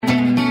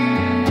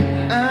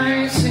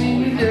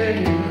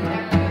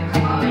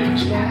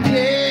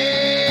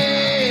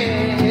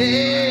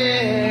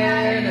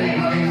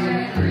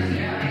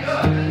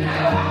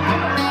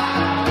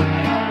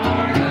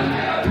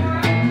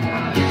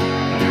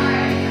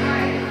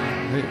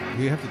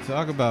We have to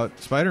talk about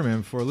Spider-Man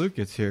before Luke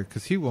gets here,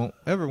 because he won't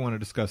ever want to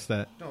discuss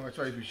that. No, that's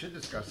right. We should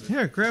discuss it.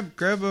 Yeah, grab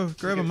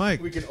a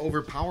mic. We can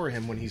overpower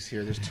him when he's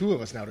here. There's two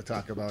of us now to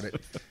talk about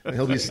it. And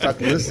he'll be stuck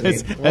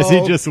listening. As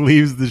he just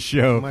leaves the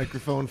show.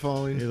 Microphone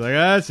falling. He's like,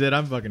 that's it.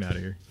 I'm fucking out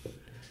of here.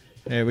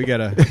 Hey, we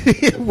gotta.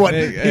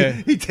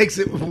 He takes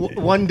it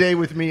one day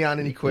with me on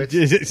and he quits.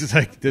 It's just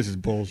like, this is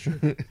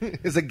bullshit.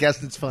 As a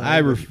guest, it's fine. I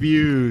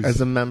refuse. As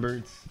a member,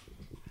 it's...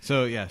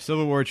 So, yeah,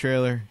 Civil War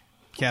trailer,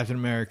 Captain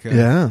America.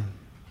 Yeah.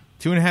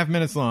 2.5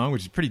 minutes long,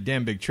 which is a pretty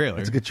damn big trailer.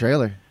 It's a good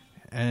trailer.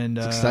 And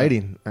it's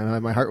exciting.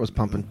 My heart was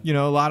pumping. You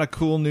know, a lot of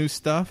cool new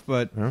stuff,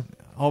 but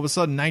all of a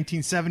sudden,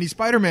 1970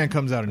 Spider-Man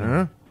comes out of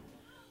nowhere.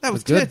 That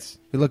was tits.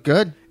 He looked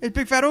good. It's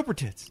big fat Oprah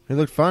tits. He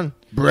looked fun.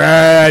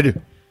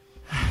 Brad.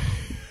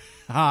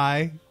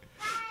 Hi.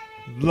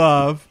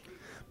 Love.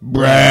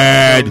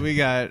 Brad. So we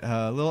got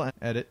a little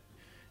edit.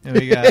 And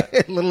we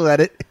got little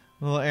edit.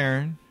 Little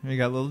Aaron. We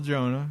got little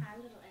Jonah.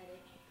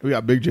 We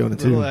got Big Jonah,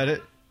 too. Little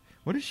edit.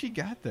 What does she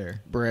got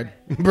there? Bread.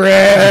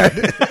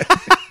 Bread.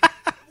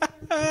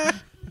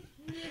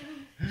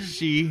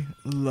 She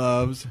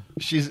loves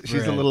She's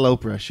bread. a little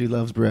Oprah. She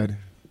loves bread.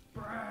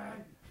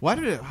 Why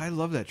did I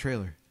love that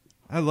trailer?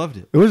 I loved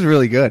it. It was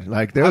really good.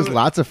 Like there was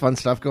lots of fun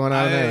stuff going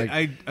on in there.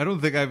 Like, I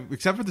don't think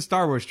except for the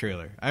Star Wars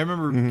trailer. I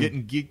remember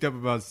getting geeked up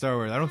about Star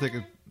Wars. I don't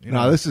think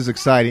no, this is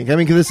exciting. I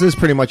mean, 'cause this is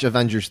pretty much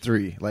Avengers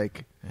 3.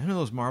 Like, I know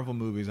those Marvel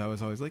movies. I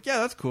was always like, yeah,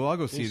 that's cool. I'll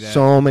go see that.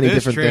 So many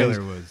this different trailer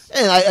things.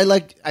 And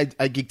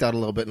I geeked out a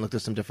little bit and looked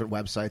at some different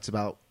websites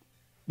about.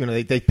 You know,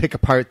 they pick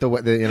apart the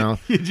you know.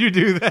 Did you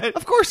do that?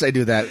 Of course I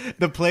do that.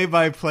 The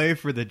play-by-play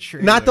for the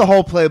trailer. Not the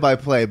whole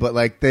play-by-play, but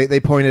like they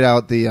pointed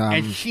out the...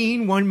 At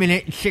scene 1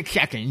 minute and 6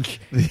 seconds,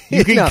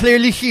 you can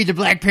clearly see the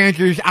Black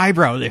Panther's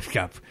eyebrow lift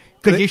up.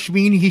 Could this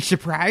mean he's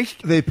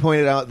surprised? They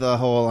pointed out the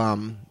whole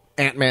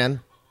Ant-Man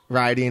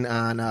riding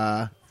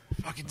on...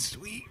 fucking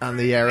sweet. On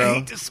the arrow. I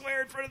hate to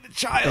swear in front of the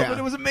child, but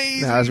it was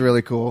amazing. That was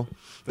really cool.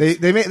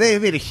 They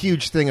made a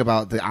huge thing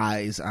about the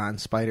eyes on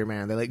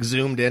Spider-Man. They like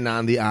zoomed in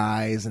on the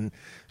eyes and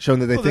shown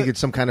that they think it's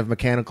some kind of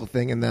mechanical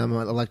thing in them,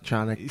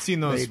 electronic. You seen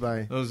those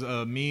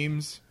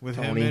memes with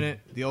him in it?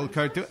 The old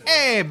cartoon.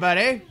 Hey,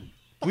 buddy,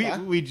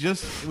 we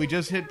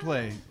just hit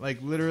play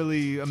like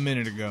literally a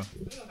minute ago.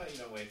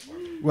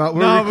 Well,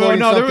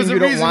 there was a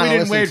reason we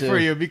didn't wait for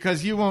you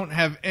because you won't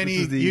have any.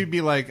 You'd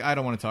be like, I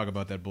don't want to talk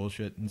about that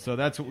bullshit, and so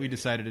that's what we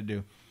decided to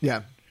do.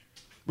 Yeah.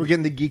 We're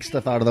getting the geek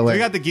stuff out of the way. We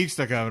got the geek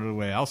stuff out of the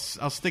way. I'll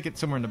stick it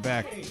somewhere in the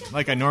back,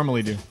 like I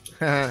normally do.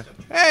 Hey,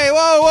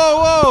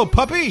 whoa,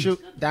 puppy!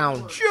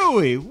 Down.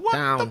 Chewy, what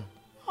down. the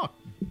fuck?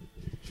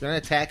 You're gonna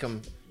attack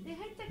him.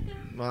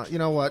 Well, you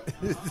know what?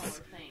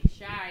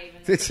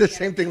 It's the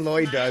same thing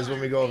Lloyd does when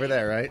we go over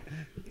there, right?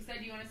 You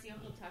said you want to see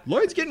Uncle Tuck.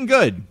 Lloyd's getting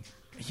good.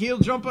 He'll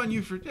jump on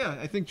you for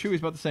I think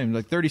Chewy's about the same,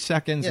 like 30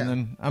 seconds, and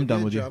then I'm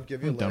done with you.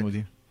 I'm done with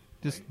you.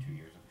 Just.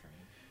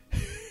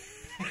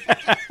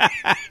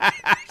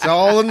 It's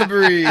all in the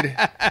breed.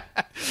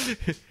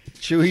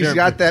 Chewy's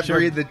got that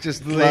breed that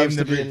just loves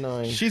to be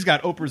annoying. She's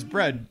got Oprah's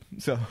bread,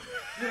 so.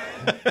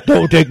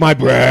 Don't take my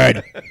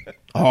bread.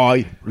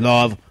 I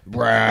love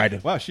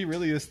bread. Wow, she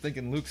really is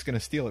thinking Luke's going to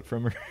steal it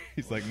from her.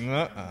 He's like,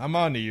 no, I'm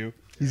on to you.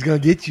 He's going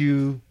to get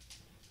you.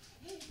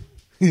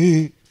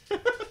 Yes.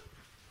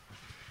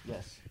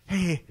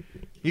 Hey,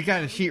 you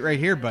got a sheet right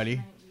here,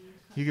 buddy.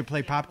 You can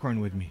play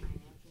popcorn with me.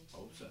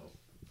 Hope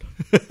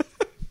so.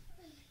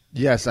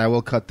 Yes, I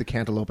will cut the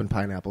cantaloupe and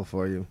pineapple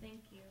for you. Thank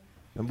you.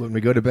 And when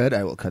we go to bed,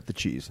 I will cut the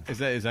cheese. Is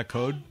that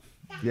code?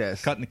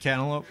 Yes. Cutting the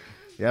cantaloupe?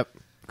 Yep.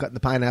 Cutting the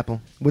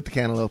pineapple with the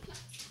cantaloupe.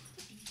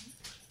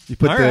 You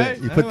put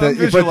you put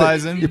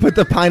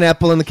the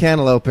pineapple and the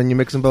cantaloupe and you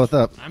mix them both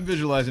up. I'm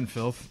visualizing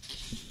filth.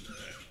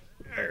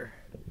 Here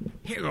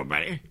you go,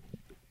 buddy.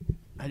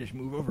 I just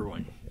move over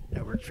one.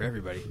 That works for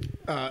everybody.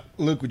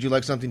 Luke, would you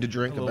like something to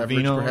drink? A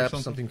beverage,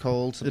 perhaps? Something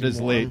cold? Something it is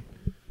warm? late.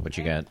 What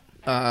you got?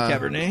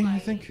 Cabernet, I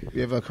think.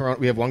 We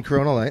have one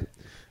Corona Light.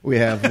 We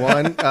have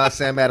one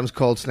Sam Adams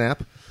Cold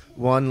Snap.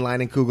 One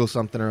Leinenkugel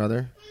something or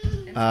other.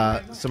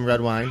 Some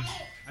red wine.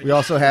 We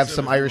also have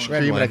some Irish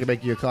cream, and I can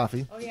make you a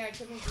coffee. Oh, yeah, I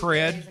took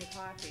Bread.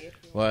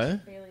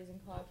 What? Bailey's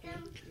and coffee.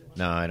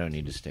 No, I don't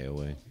need to stay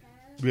away.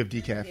 We have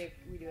decaf.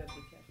 We do have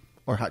decaf.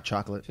 Or hot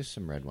chocolate. Just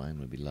some red wine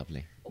would be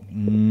lovely.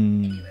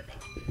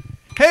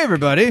 Hey,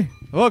 everybody.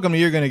 Welcome to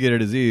You're Gonna Get a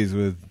Disease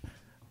with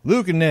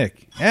Luke and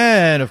Nick.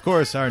 And, of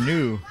course, our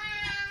new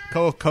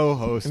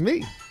co-host. And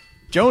me.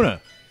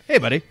 Jonah. Hey,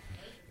 buddy.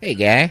 Hey,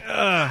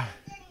 guy.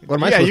 What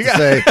am I supposed to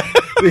say?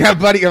 We have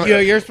buddy.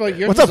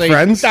 You're What's up,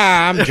 friends?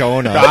 I'm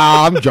Jonah.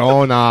 I'm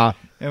Jonah.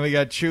 And we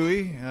got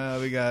Chewy.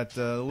 We got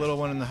the little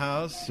one in the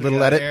house.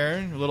 Little edit.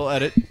 Aaron. Little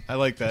edit. I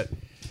like that.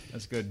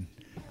 That's good.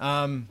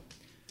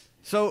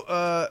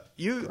 So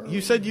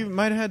you said you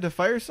might have had to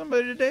fire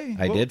somebody today?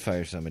 I did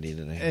fire somebody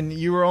today. And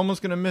you were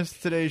almost going to miss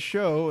today's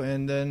show,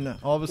 and then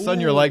all of a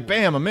sudden you're like,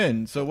 bam, I'm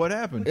in. So what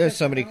happened?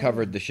 Somebody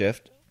covered the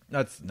shift.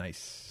 That's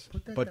nice.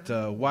 But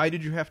why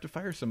did you have to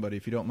fire somebody,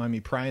 if you don't mind me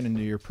prying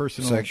into your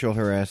personal... Sexual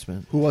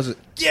harassment. Who was it?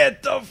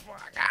 Get the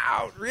fuck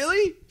out.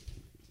 Really?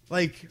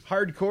 Like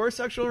hardcore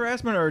sexual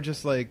harassment, or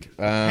just like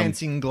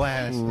pantsing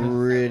glass?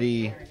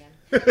 Pretty.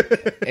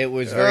 It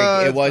was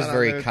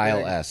very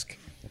Kyle-esque.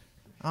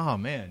 Oh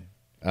man.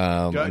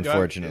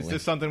 Unfortunately, is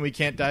this something we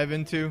can't dive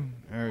into?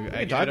 Or I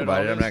can talk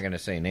about it. I'm not going to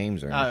say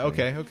names or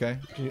anything. Okay.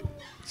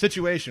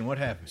 Situation. What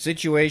happened?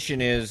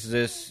 Situation is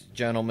this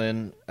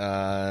gentleman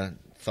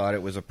thought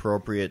it was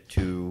appropriate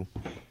to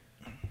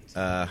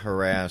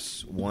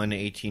harass one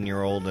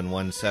 18-year-old and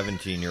one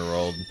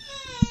 17-year-old,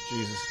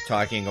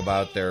 talking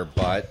about their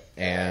butt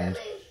and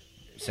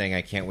saying,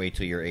 "I can't wait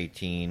till you're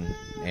 18."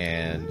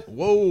 And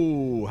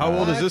whoa, how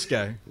old is this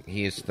guy?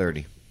 He is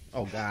 30.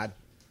 Oh God!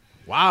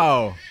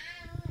 Wow.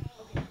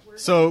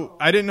 So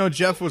I didn't know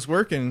Jeff was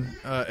working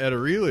at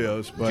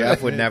Aurelio's, but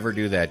Jeff would never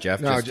do that. Jeff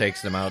just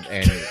takes them out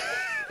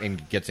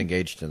and gets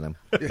engaged to them.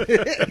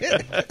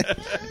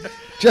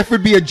 Jeff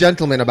would be a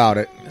gentleman about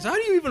it. So how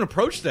do you even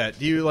approach that?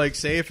 Do you like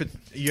say if it?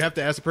 You have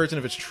to ask the person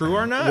if it's true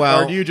or not,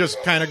 well, or do you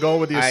just kind of go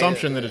with the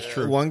assumption that it's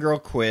true? One girl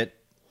quit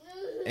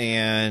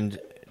and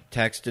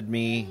texted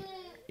me.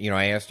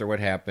 I asked her what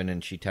happened,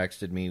 and she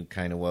texted me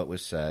kind of what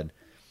was said,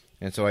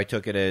 and so I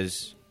took it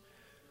as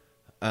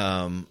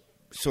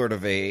sort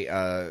of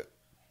a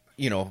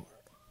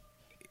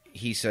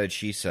he said,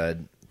 she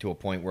said, to a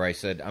point where I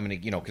said, I'm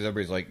going to, because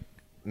everybody's like,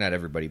 not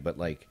everybody, but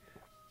like,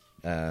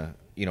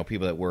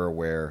 people that were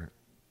aware,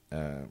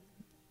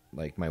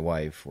 like my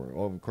wife, were,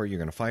 oh, of course you're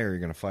going to fire,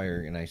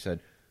 and I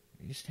said,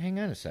 just hang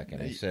on a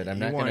second. I said, I'm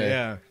not going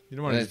to, you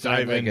don't want to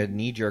dive like in. a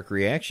knee-jerk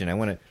reaction. I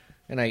want to,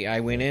 and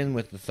I went in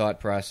with the thought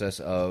process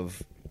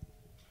of,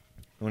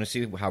 I want to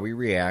see how he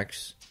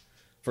reacts.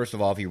 First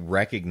of all, if he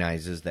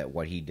recognizes that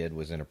what he did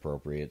was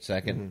inappropriate.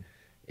 Second,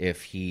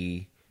 if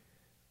he,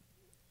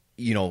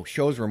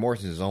 shows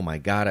remorse and says, oh, my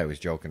God, I was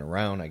joking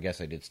around. I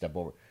guess I did step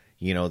over.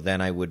 Then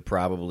I would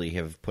probably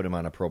have put him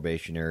on a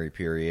probationary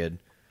period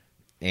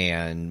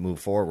and move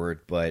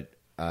forward. But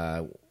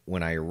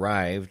when I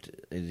arrived,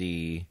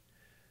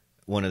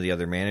 one of the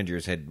other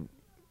managers had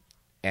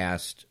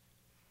asked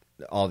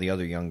all the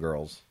other young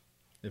girls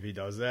if he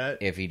does that,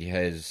 if he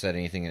has said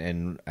anything,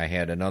 and I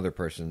had another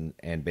person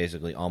and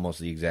basically almost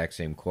the exact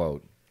same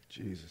quote.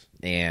 Jesus.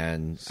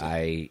 And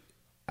I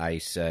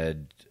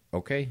said,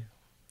 okay.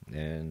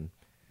 And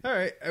all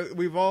right,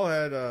 we've all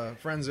had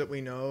friends that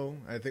we know.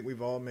 I think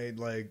we've all made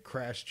like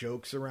crass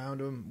jokes around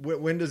them.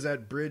 When does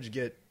that bridge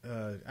get?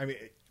 If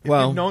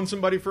you've known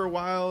somebody for a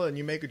while and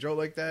you make a joke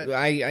like that,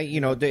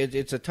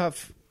 it's a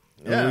tough.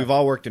 Yeah. We've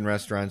all worked in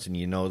restaurants, and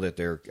that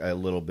they're a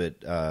little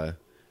bit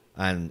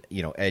on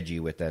edgy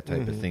with that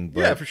type of thing. But,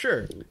 yeah, for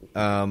sure.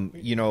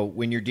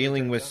 When you're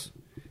dealing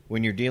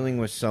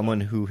with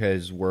someone who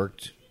has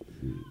worked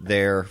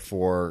there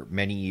for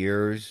many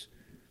years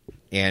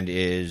and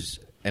is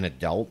an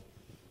adult,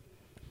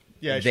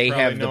 they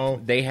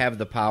have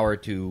the power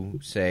to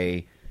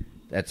say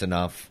that's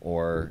enough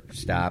or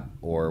stop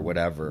or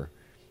whatever,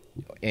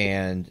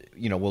 and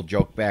we'll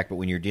joke back. But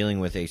when you're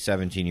dealing with a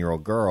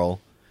 17-year-old girl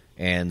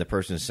and the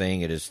person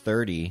saying it is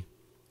 30,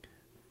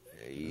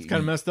 it's kind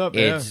of messed up.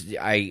 And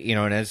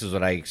this is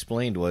what I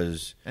explained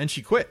was, and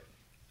she quit.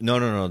 No,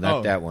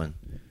 not that one.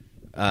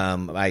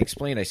 I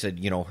explained. I said,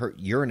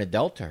 you're an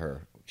adult to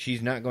her.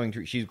 She's not going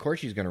to. Of course,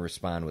 she's going to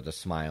respond with a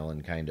smile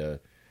and kind of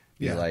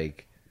be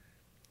like.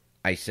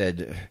 I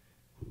said,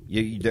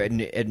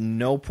 at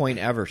no point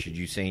ever should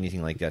you say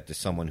anything like that to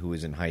someone who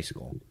is in high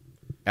school,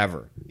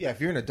 ever. Yeah, if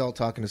you're an adult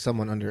talking to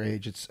someone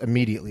underage, it's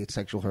immediately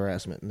sexual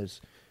harassment, and there's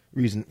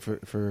reason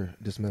for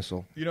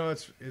dismissal.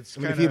 It's.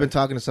 If you've been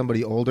talking to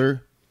somebody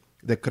older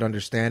that could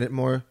understand it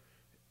more,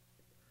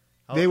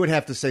 they would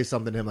have to say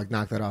something to him like,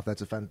 "Knock that off.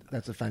 That's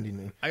offending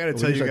me." I got to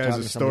tell you guys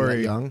a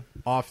story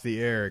off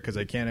the air because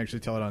I can't actually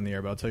tell it on the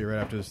air, but I'll tell you right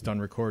after this is done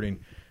recording.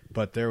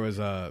 But there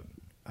was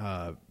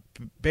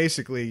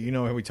basically,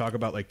 how we talk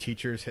about like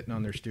teachers hitting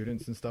on their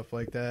students and stuff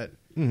like that.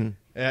 Mm-hmm.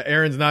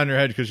 Erin's nodding her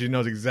head because she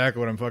knows exactly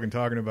what I'm fucking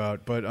talking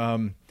about. But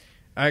I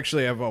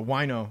actually have a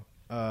wino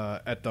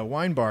at the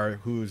wine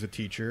bar who's a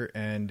teacher,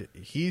 and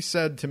he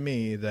said to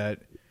me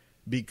that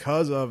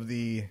because of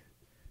the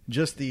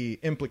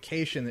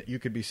implication that you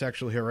could be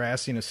sexually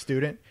harassing a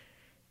student,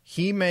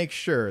 he makes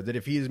sure that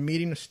if he is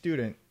meeting a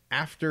student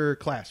after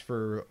class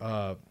for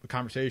a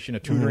conversation, a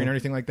tutoring, or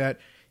anything like that,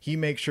 he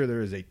makes sure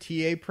there is a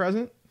TA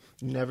present.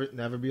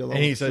 Never be alone.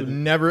 And he said,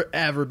 never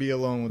ever be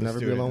alone with a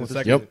student. Never be alone with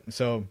a student. Yep.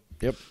 So,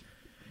 yep.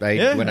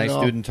 When I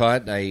student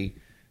taught, I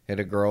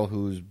had a girl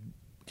who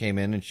came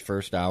in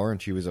first hour,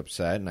 and she was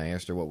upset, and I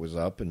asked her what was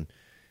up, and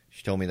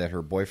she told me that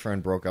her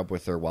boyfriend broke up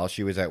with her while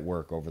she was at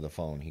work over the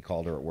phone. He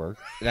called her at work,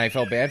 and I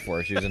felt bad for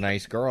her. She was a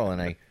nice girl,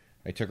 and I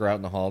took her out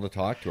in the hall to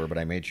talk to her, but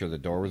I made sure the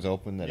door was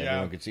open that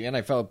everyone could see, and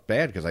I felt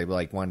bad because I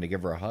wanted to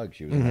give her a hug.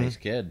 She was a nice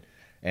kid,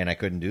 and I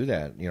couldn't do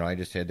that. I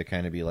just had to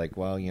kind of be like,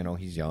 well,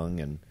 he's young.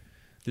 And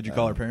did you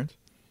call her parents?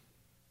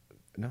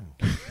 No.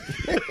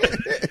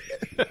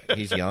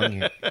 He's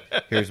young.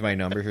 Here's my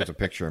number. Here's a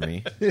picture of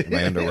me in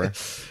my underwear.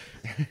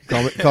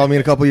 Call me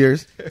in a couple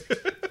years.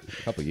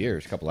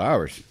 Couple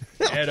hours.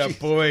 Atta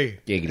boy.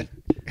 Giggity.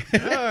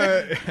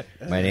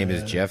 My name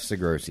is Jeff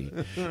Segrossi.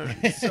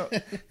 So,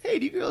 hey,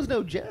 do you girls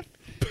know Jeff?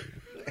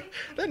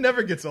 That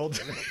never gets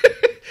old.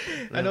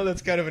 I know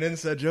that's kind of an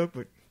inside joke,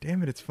 but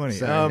damn it, it's funny.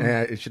 Sorry.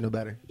 Yeah, you should know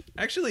better.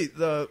 Actually,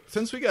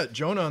 since we got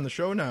Jonah on the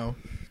show now,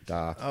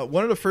 Duh.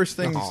 one of the first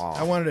things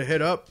I wanted to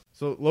hit up,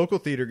 so local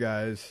theater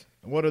guys,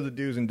 what are the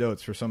do's and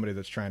don'ts for somebody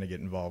that's trying to get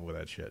involved with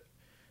that shit?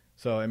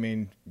 So, I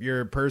mean,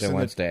 you're a person That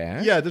wants to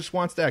act? Yeah, just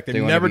wants to act. They've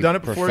They wanna never be done it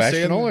before.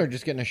 Professional or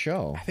just getting a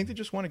show? I think they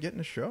just want to get in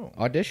a show.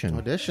 Audition.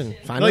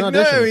 Find Like, an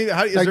audition. no, I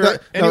mean, is Like, there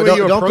any way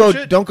you don't approach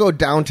go. it? Don't go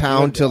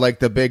downtown to like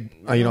the big,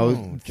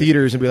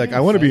 theaters and be like,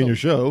 I want to be in your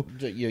show.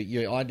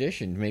 You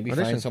audition. Maybe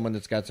Audition. find someone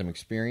that's got some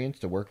experience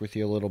to work with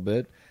you a little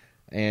bit,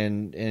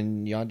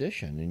 and you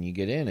audition and you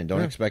get in, and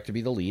don't expect to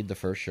be the lead the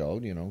first show.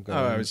 Go in.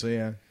 Obviously,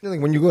 yeah.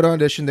 When you go to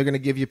audition, they're going to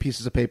give you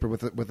pieces of paper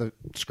with a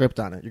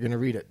script on it. You're going to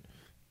read it.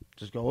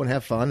 Just go and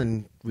have fun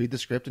and read the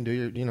script and do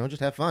your, just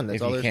have fun. That's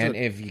If all you there's can, to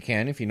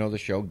it. if you know the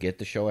show, get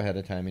the show ahead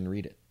of time and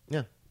read it,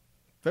 Yeah.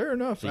 Fair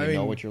enough. so you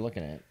know what you're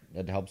looking at.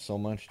 That helps so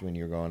much when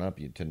you're growing up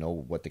to know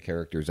what the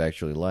character is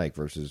actually like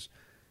versus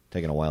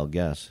taking a wild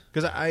guess.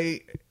 Because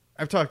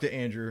I've talked to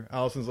Andrew,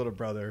 Allison's little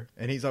brother,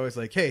 and he's always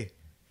like, hey,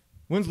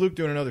 when's Luke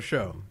doing another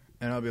show?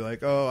 And I'll be like,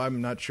 oh, I'm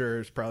not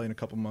sure. It's probably in a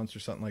couple months or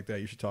something like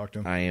that. You should talk to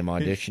him. I am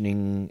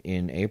auditioning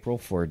in April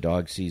for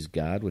Dog Sees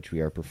God, which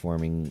we are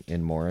performing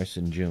in Morris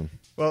in June.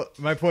 Well,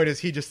 my point is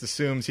he just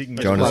assumes he can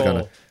get Jonah's the role.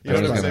 gonna You know what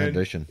I'm Jonah's gonna saying?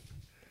 audition.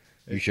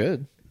 You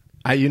should.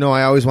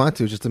 I always want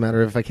to. It's just a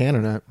matter of if I can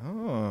or not.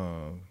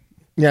 Oh.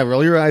 Yeah,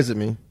 roll your eyes at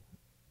me.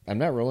 I'm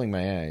not rolling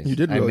my eyes. You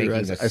did I'm roll your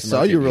making eyes. a I saw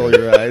smirk you at roll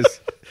your eyes.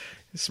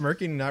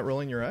 Smirking, not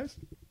rolling your eyes?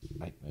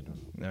 I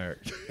don't know. All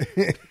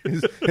right.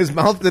 his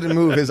mouth didn't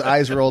move. His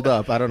eyes rolled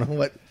up. I don't know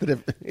what. This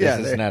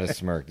is not a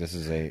smirk. This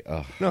is a.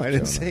 No, I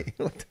didn't Jonah. say.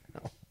 What the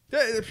hell? Yeah,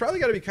 it's probably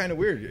got to be kind of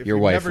weird. If Your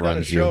you've wife never done a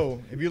runs you.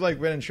 show, if you've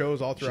been in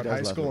shows all throughout does high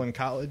love school me. and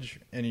college,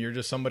 and you're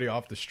just somebody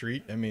off the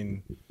street, I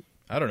mean,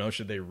 I don't know.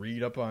 Should they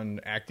read up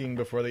on acting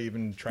before they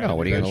even try? No, to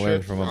what are do you that going to learn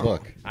shit? from a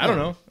book? I don't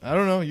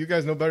know. You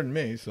guys know better than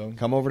me, so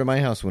Come over to my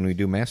house when we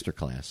do master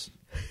class.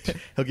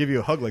 he'll give you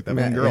a hug like that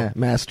one girl. Yeah,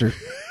 master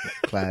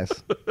class.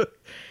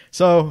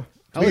 So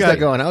How's that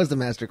going? How's the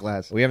master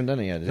class? We haven't done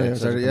it yet. Yeah, It hasn't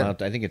started come yet?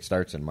 out. I think it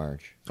starts in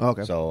March. Oh,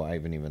 okay. So I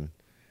haven't even.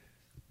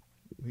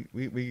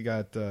 We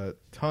got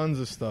tons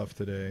of stuff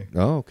today.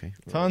 Oh, okay.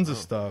 Tons of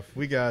stuff.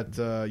 We got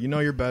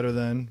You're Better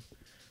Than.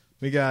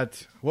 We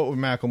got What Would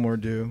Macklemore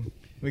Do?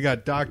 We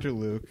got Dr.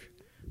 Luke.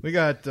 We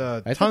got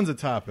tons of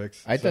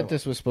topics. I thought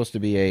this was supposed to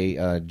be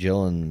a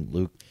Jill and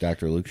Luke,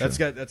 Dr. Luke show.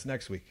 That's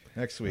next week.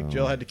 Next week.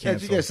 Jill had to As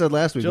cancel. you guys said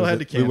last week, Jill had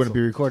to we wouldn't cancel.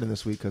 be recording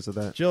this week because of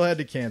that. Jill had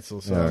to cancel,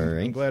 so All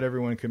right. I'm glad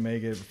everyone could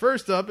make it.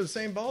 First up is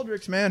St.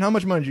 Baldrick's, man. How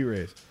much money did you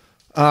raise?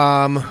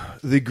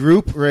 The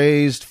group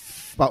raised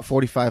about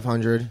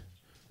 $4,500,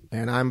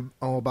 and I'm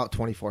about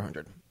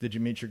 $2,400. Did you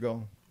meet your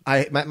goal?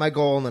 I met my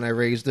goal, and then I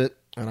raised it,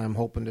 and I'm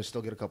hoping to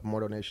still get a couple more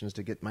donations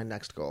to get my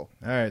next goal.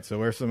 All right, so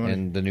where's the money?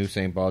 And the new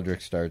St.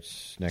 Baldrick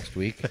starts next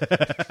week.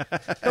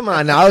 Come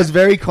on, now I was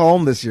very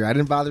calm this year. I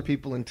didn't bother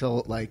people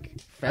until like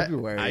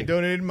February. I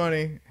donated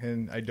money,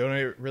 and I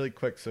donated really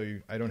quick, so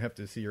I don't have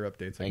to see your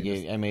updates.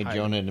 I made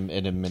Jonah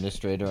an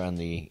administrator on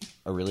the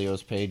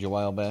Aurelio's page a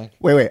while back.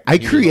 Wait! I He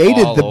was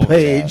created all the over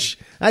page.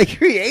 I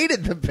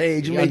created the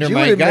page. and Under made you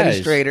my an guise.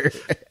 administrator.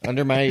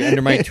 Under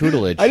my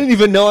tutelage. I didn't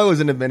even know I was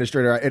an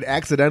administrator. It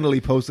accidentally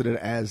posted it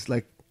as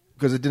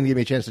because it didn't give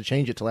me a chance to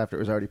change it till after it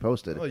was already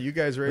posted. Well, you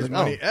guys raised Oh.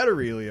 money at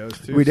Aurelio's,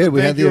 too. We did. So We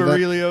thank had the you, event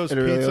Aurelio's at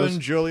Pizza Aurelio's.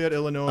 in Joliet,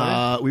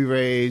 Illinois.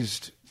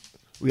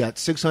 We got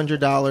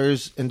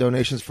 $600 in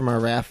donations from our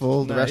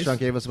raffle. The Nice. restaurant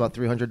gave us about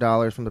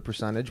 $300 from the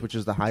percentage, which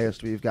is the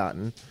highest we've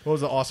gotten. What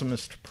was the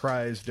awesomest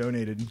prize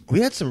donated?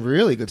 We had some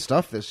really good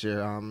stuff this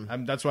year.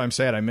 That's why I'm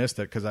sad I missed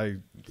it, because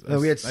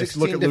we had I 16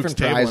 look at Luke's different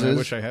table and I prizes.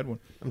 wish I had one.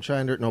 I'm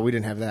trying to. No, we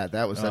didn't have that.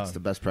 That's Oh. the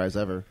best prize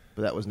ever.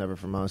 But that was never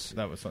from us.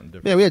 That was something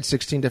different. Yeah, we had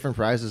 16 different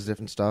prizes,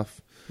 different stuff.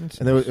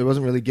 And it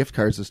wasn't really gift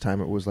cards this time.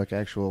 It was like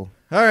actual.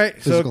 All right,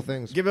 Physical so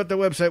things. give out the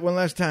website one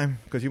last time,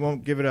 because you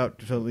won't give it out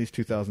until at least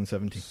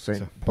 2017.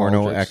 So.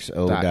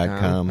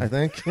 pornoxo.com. I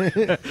think.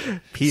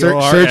 P-O-R-N-H-U-B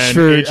Search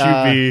for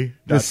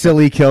the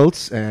silly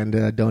kilts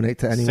and donate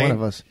to any one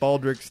of us.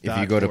 Baldrick's. If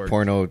you go to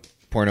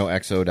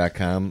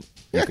pornoxo.com,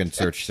 you can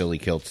search silly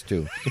kilts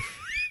too.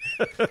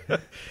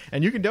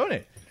 and you can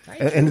donate.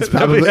 And it's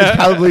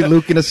probably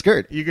Luke in a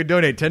skirt. You can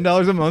donate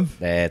 $10 a month.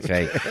 That's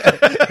right.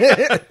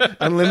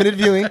 Unlimited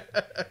viewing.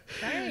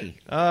 Hey.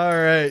 All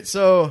right,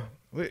 so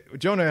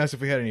Jonah asked if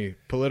we had any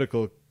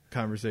political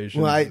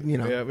conversations. Well,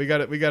 yeah, we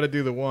got to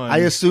do the one. I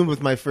assumed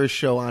with my first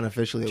show on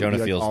officially, it Jonah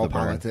would be feels all the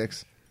burn.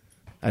 politics.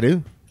 I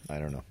do. I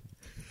don't know.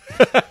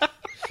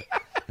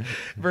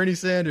 Bernie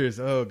Sanders.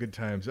 Oh, good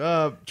times.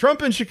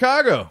 Trump in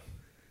Chicago.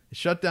 He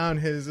shut down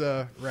his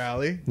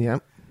rally. Yeah.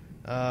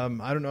 I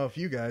don't know if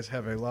you guys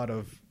have a lot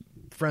of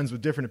friends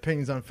with different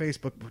opinions on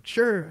Facebook, but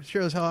sure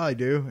as hell I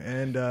do.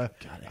 And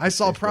I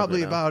saw Facebook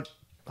probably right now. about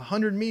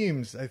 100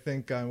 memes, I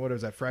think, on what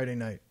was that, Friday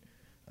night.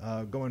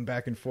 going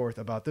back and forth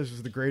about this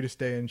is the greatest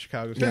day in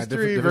Chicago's Yeah,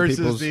 history different versus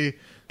people's- the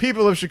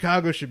people of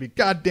Chicago should be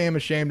goddamn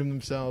ashamed of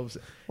themselves.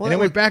 Well, and it that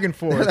went was- back and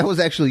forth. That was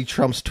actually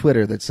Trump's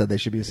Twitter that said they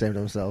should be ashamed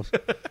of themselves.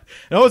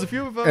 And it was a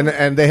few of them.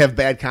 and they have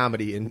bad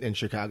comedy in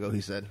Chicago,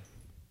 he said.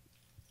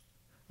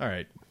 All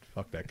right,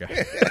 fuck that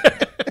guy.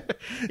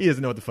 He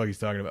doesn't know what the fuck he's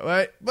talking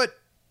about. But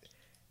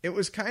it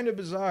was kind of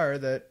bizarre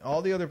that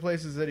all the other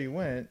places that he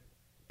went,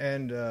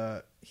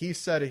 and he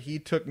said he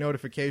took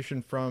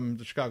notification from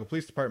the Chicago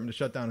Police Department to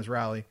shut down his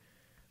rally,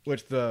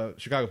 which the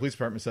Chicago Police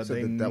Department said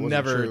they that wasn't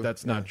never. true.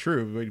 That's not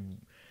true.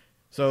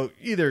 So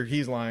either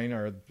he's lying,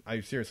 or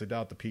I seriously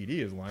doubt the PD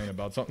is lying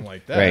about something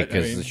like that. Right,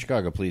 because I mean, the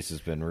Chicago police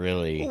has been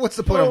really... Well, what's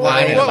the point of what,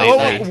 lying? what- about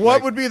lately.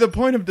 what would be the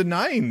point of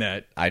denying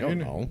that? I don't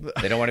know.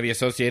 They don't want to be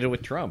associated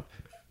with Trump.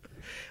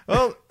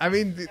 Well, I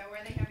mean, Is that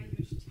where they have a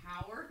huge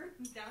tower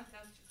downtown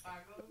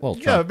Chicago? Well,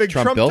 yeah, a big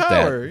Trump built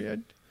tower. that. Yeah.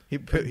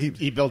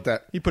 He built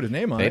that. He put his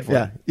name on Paid it. for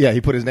it. Yeah,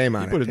 he put his name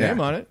on He it. put his Yeah.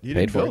 name on it. He Paid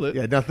didn't for build it. it.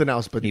 Yeah, nothing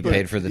else. But He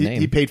paid for the name.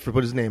 He paid for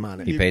put his name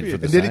on it. He paid for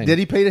the Did sign.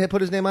 he pay to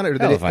put his name on it, or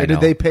Hell if I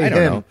did they know. pay I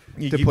don't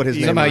him know. to put his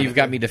name Somehow on you've it?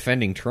 got me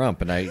defending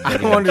Trump, and I I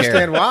don't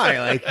understand why.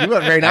 Like you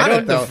went right I on don't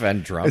it though.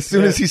 defend Trump. As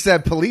soon as he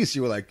said police,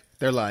 you were like,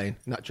 "They're lying,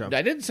 not Trump."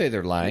 I didn't say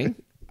they're lying.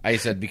 I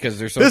said because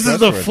they're so This is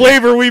the trustworthy.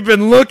 flavor we've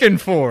been looking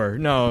for.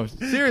 No,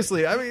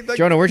 seriously. I mean, like,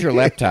 Jonah, where's your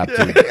laptop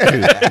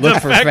to look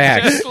for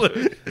facts?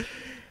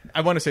 I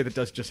want to say that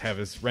does just have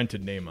his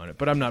rented name on it,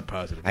 but I'm not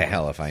positive.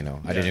 Hell if I know.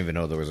 I didn't even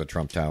know there was a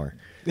Trump Tower.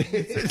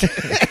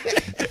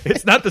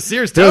 It's not the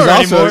Sears There Tower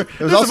was also anymore. there was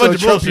This is also a bunch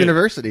of Trump bullshit.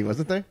 University,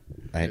 wasn't there?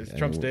 It's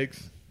Trump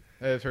Steaks.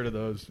 I've heard of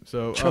those.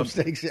 So Trump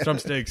Steaks, yeah. Trump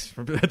Steaks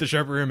from at the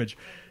Sharper Image.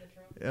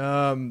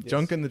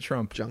 Junk in the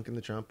Trump. Junk in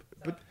the Trump.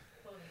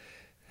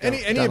 Any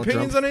Donald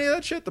opinions Trump. on any of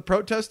that shit? The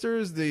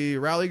protesters, the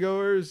rally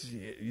goers.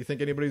 You think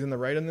anybody's in the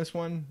right on this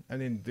one? I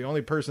mean, the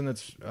only person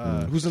that's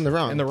Who's in the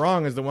wrong? in the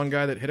wrong is the one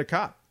guy that hit a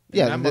cop. And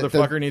Yeah, that the-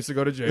 motherfucker needs to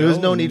go to jail. There was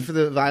no and- need for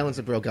the violence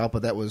that broke out,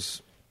 but that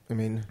was, I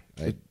mean,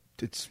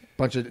 it's a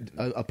bunch of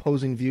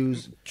opposing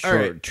views. All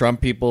right. Trump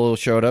people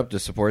showed up to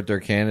support their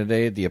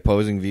candidate. The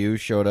opposing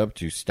views showed up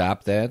to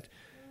stop that.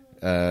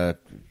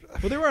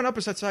 Well, they were on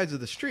opposite sides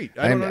of the street.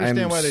 I don't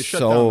understand why they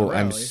shut down the rally.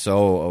 I'm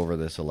so over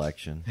this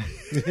election.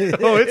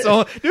 Oh, it's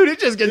all, dude.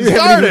 It's just getting You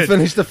haven't even started.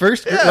 finished the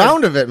first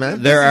round of it,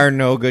 man. There are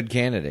no good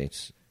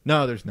candidates.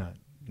 No, there's not.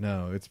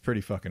 No, it's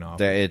pretty fucking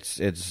awful.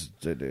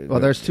 Well,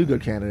 there's two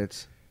good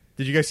candidates.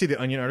 Did you guys see the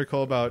Onion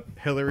article about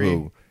Hillary?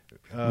 Who?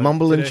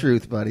 Mumble and today?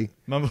 truth, buddy.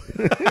 Mumble.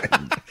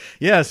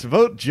 Yes,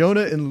 vote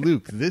Jonah and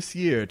Luke this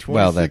year,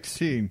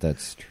 2016.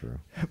 that's true.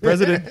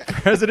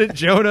 President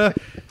Jonah,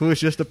 who is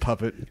just a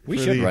puppet. We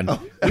for should the- run.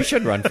 We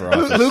should run for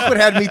office. Luke would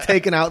have me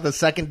taken out the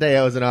second day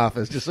I was in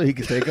office just so he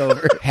could take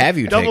over. Have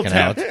you Double taken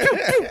tap.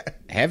 out?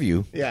 Have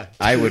you? Yeah.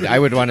 I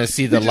would want to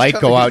see the Just light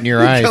come go in- out in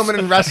your you eyes. Come in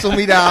and wrestle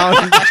me down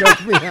and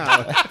choke me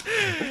out.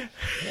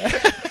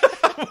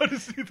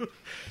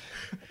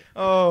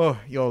 Oh,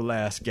 your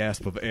last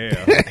gasp of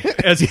air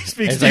as he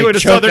speaks As to I you in a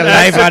choke the southern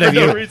life accent out of for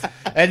no you, reason.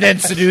 and then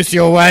seduce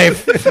your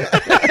wife.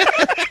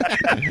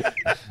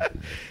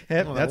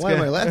 Yep, that's Why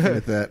am I good. laughing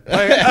at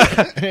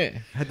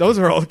that? Those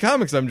are all the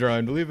comics I'm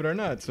drawing, believe it or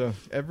not. So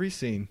every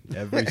scene.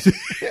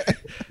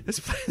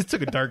 This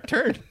took a dark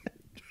turn.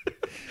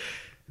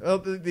 Well,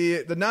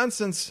 the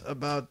nonsense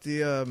about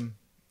the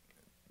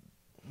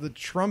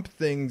Trump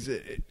things.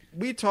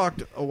 We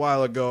talked a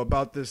while ago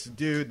about this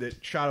dude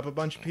that shot up a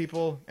bunch of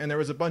people, and there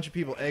was a bunch of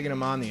people egging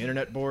him on the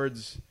internet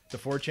boards, the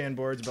 4chan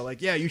boards, about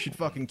like, yeah, you should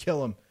fucking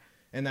kill him,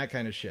 and that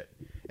kind of shit.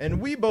 And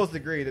we both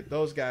agree that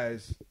those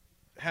guys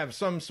have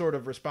some sort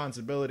of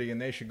responsibility, and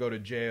they should go to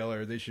jail,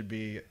 or they should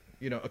be,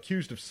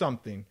 accused of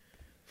something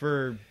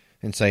for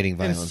Inciting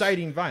violence.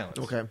 inciting violence.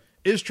 Okay.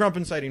 Is Trump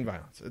inciting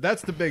violence?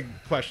 That's the big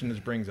question this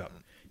brings up.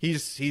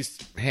 He's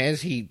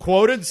Has he?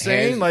 quoted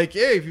saying Has- like,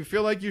 "Hey, if you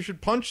feel like you should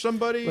punch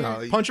somebody,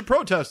 Well, punch a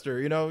protester."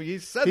 He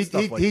said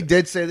stuff like he that.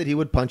 did say that he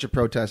would punch a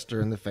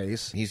protester in the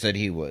face. He said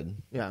he would.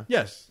 Yeah.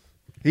 Yes.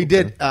 He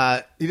did.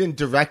 He didn't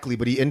directly,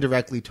 but he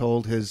indirectly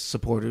told his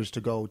supporters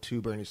to go to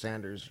Bernie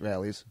Sanders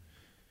rallies.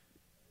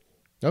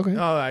 Okay.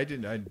 No, I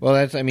didn't. Well,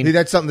 that's. I mean,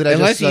 That's something that I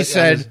unless just he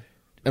said.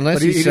 Unless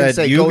but he he didn't said,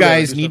 say you go there,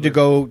 guys just need over- to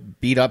go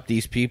beat up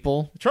these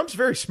people. Trump's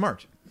very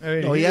smart. I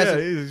mean, Oh, he has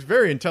he's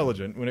very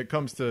intelligent when it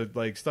comes to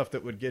like stuff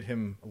that would get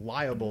him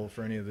liable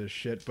for any of this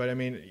shit. But I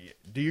mean,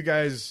 do you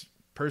guys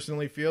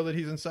personally feel that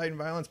he's inciting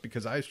violence?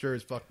 Because I sure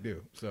as fuck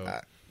do. So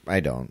I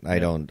don't.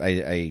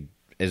 I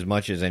as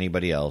much as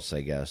anybody else,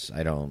 I guess.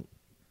 I don't.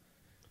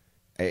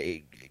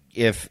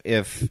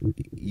 If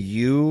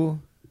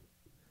you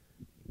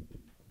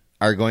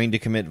are going to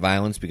commit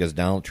violence because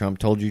Donald Trump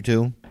told you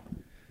to,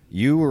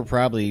 you were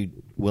probably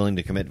willing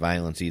to commit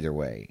violence either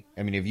way.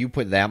 I mean, if you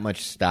put that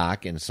much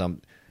stock in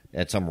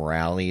at some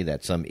rally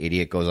that some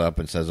idiot goes up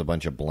and says a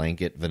bunch of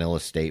blanket vanilla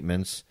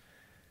statements,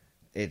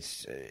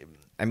 it's.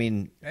 I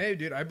mean, hey,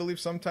 dude, I believe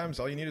sometimes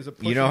all you need is a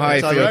push. you know in how the I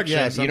right feel. direction.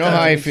 Yeah, You know sometimes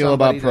how you I need feel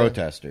about somebody to-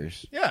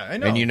 protesters. Yeah, I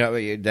know.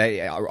 And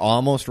they are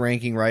almost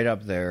ranking right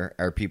up there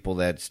are people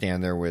that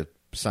stand there with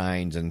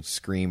signs and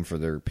scream for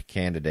their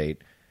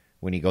candidate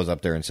when he goes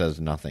up there and says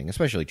nothing,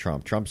 especially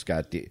Trump. Trump's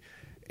got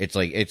it's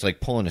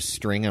like pulling a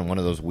string on one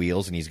of those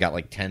wheels, and he's got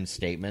like 10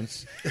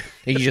 statements.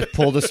 And you just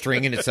pull the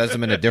string, and it says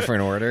them in a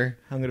different order.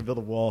 I'm going to build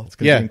a wall. It's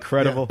going to be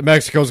incredible. Yeah.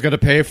 Mexico's going to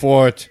pay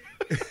for it.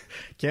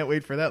 Can't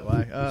wait for that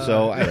lie.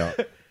 So I don't.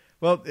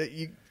 Well,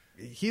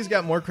 he's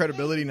got more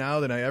credibility now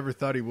than I ever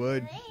thought he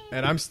would,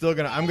 and I'm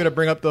gonna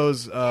bring up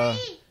those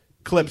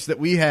clips that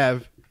we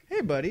have.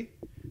 Hey, buddy,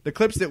 the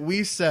clips that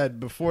we said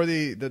before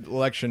the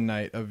election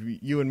night of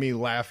you and me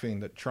laughing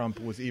that Trump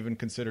was even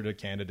considered a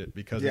candidate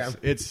because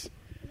it's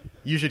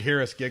you should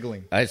hear us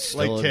giggling. It's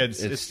still like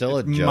kids. It's still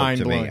a joke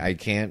to me. I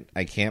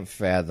can't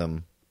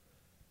fathom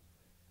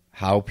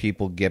how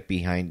people get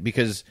behind,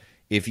 because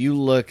if you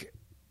look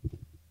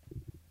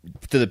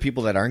to the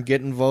people that aren't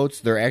getting votes,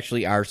 there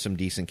actually are some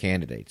decent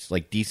candidates,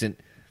 like decent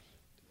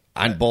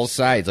on both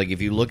sides. Like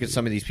if you look at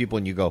some of these people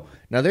and you go,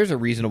 now there's a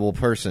reasonable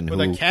person who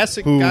the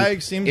Kasich guy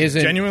seems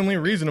genuinely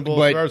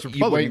reasonable as far as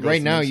Republican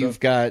right now. You've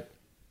got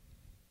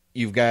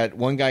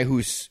one guy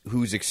who's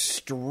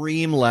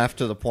extreme left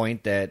to the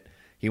point that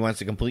he wants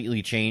to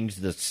completely change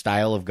the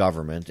style of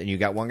government, and you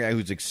got one guy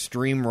who's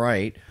extreme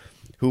right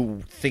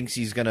who thinks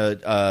he's going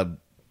to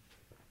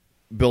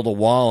build a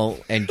wall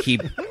and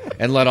keep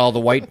and let all the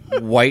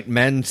white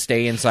men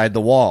stay inside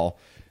the wall.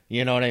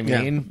 You know what I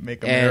mean? Yeah.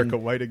 Make America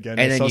white again.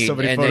 And I saw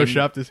somebody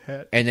photoshopped his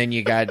hat. And then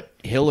you got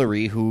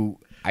Hillary, who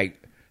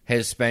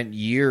has spent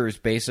years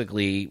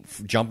basically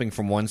jumping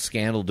from one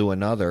scandal to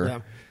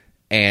another,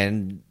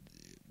 and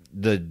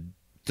the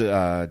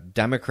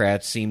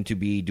Democrats seem to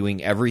be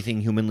doing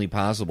everything humanly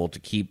possible to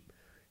keep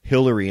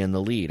Hillary in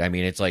the lead. I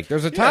mean, it's like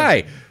there's a tie.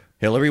 Yeah.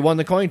 Hillary won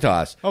the coin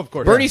toss. Oh, of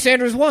course. Bernie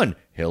Sanders won.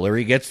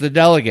 Hillary gets the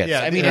delegates.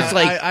 Yeah, I mean, it's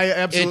like I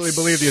absolutely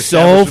believe the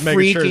so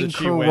freaking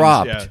sure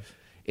corrupt. Yeah.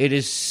 It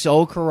is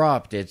so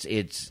corrupt.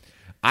 If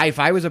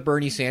I was a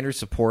Bernie Sanders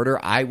supporter,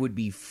 I would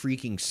be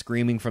freaking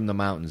screaming from the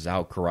mountains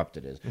how corrupt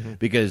it is. Mm-hmm.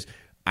 Because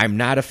I'm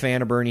not a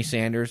fan of Bernie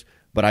Sanders,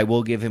 but I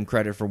will give him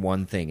credit for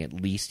one thing. At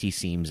least he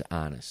seems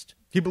honest.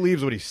 He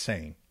believes what he's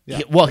saying.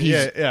 Yeah.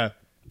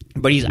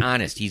 But he's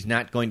honest. He's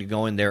not going to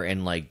go in there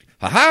and like,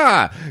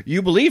 ha-ha,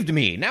 you believed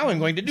me. Now I'm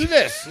going to do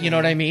this. You know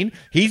what I mean?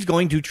 He's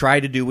going to try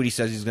to do what he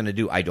says he's going to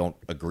do. I don't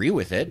agree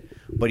with it,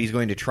 but he's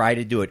going to try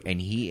to do it.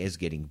 And he is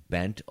getting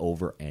bent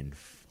over and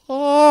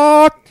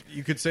fucked.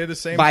 You could say the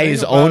same by thing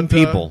his about, own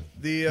people.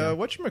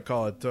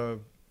 Whatchamacallit,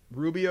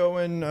 Rubio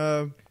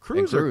and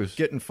Cruz are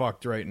getting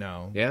fucked right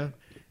now. Yeah.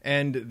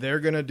 And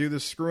they're going to do the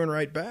screwing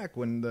right back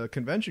when the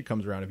convention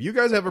comes around. If you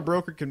guys have a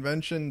brokered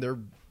convention, there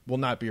will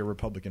not be a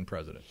Republican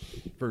president,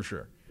 for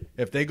sure.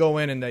 If they go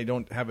in and they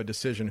don't have a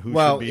decision who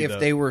should be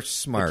they were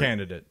smart, the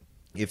candidate.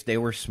 If they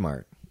were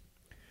smart,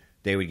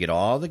 they would get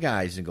all the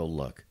guys and go,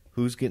 look,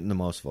 who's getting the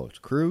most votes?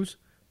 Cruz?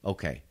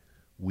 Okay.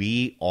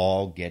 We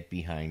all get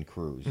behind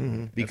Cruz.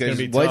 Mm-hmm.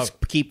 Because what's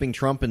keeping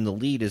Trump in the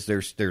lead is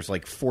there's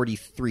like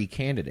 43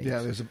 candidates. Yeah,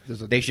 there's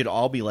a they should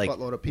all be like,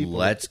 buttload of people.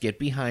 Let's get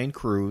behind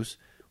Cruz.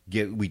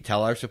 We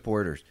tell our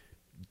supporters,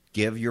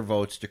 give your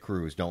votes to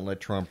Cruz. Don't let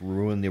Trump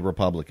ruin the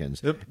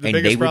Republicans. The and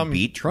they would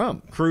beat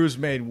Trump. Cruz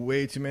made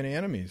way too many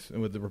enemies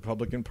with the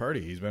Republican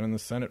Party. He's been in the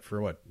Senate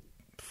for,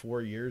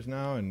 4 years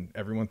now, and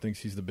everyone thinks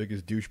he's the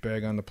biggest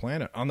douchebag on the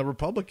planet. On the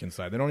Republican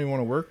side, they don't even want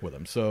to work with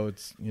him. So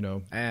it's,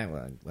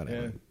 whatever.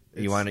 Yeah,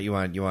 you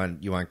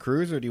want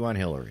Cruz or do you want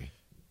Hillary?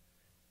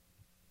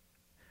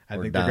 I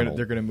think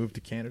they're going to move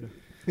to Canada.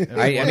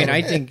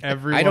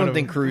 I don't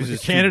think Cruz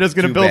is Canada's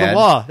going to to build bad. a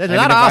wall. There's a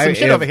lot of awesome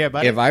shit over here,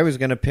 buddy. If I was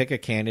going to pick a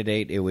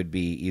candidate, it would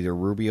be either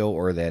Rubio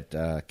or that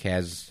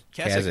Kasich.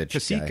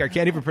 I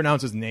can't even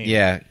pronounce his name.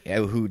 Yeah,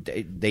 who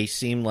they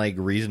seem like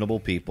reasonable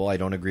people. I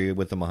don't agree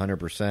with them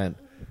 100%,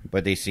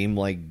 but they seem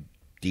like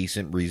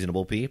decent,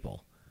 reasonable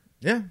people.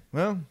 Yeah,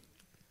 well.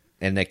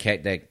 And that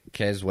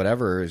Kez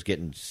whatever is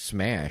getting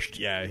smashed.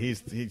 Yeah,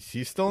 he's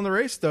still in the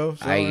race though.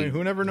 So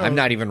who never knows? I'm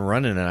not even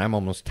running, and I'm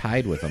almost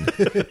tied with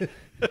him.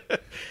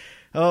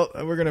 Well,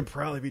 we're gonna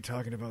probably be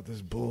talking about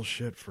this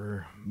bullshit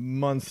for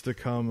months to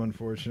come,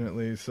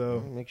 unfortunately.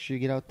 So make sure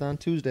you get out on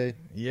Tuesday.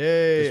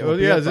 Yay! Oh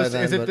yeah,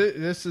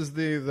 this is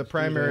the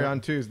primary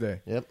on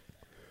Tuesday. Yep.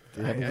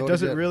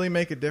 Does it really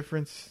make a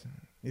difference?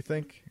 You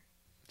think?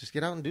 Just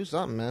get out and do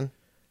something, man.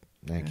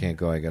 I can't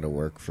go. I got to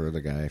work for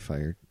the guy I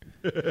fired.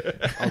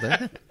 All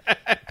day?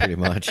 Pretty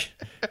much.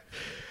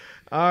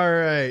 All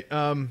right.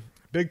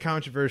 Big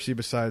controversy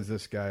besides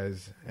this,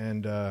 guys.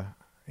 And,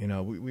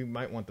 we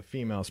might want the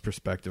female's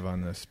perspective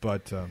on this.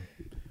 But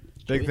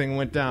big thing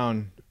went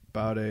down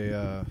about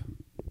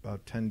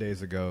 10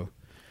 days ago.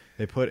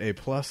 They put a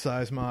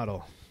plus-size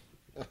model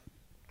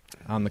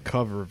on the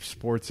cover of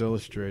Sports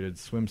Illustrated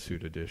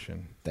swimsuit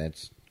edition.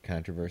 That's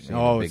controversy.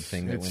 Big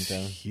thing that went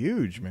down.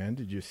 Huge, man.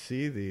 Did you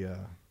see the...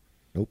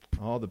 Nope.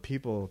 All the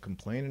people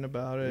complaining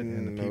about it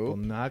and the people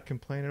not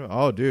complaining about it.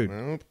 Oh, dude.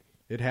 Nope.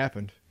 It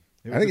happened.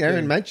 I think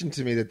Aaron mentioned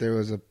to me that there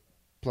was a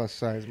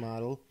plus-size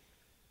model.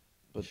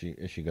 But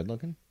is she good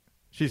looking?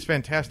 She's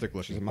fantastic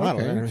looking. She's a model.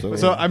 Okay,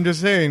 so I'm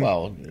just saying.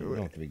 Well, you don't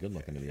have to be good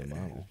looking to be a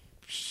model.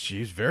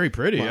 She's very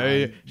pretty.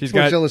 She's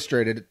Sports got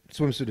Illustrated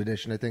swimsuit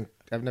edition. I think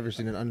I've never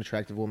seen an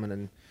unattractive woman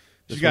in.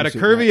 She's got a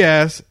curvy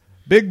ass,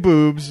 big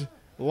boobs,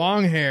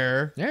 long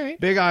hair, All right.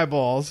 big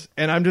eyeballs,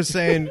 and I'm just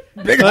saying,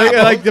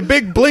 like the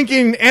big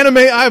blinking anime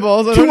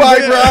eyeballs. I don't 2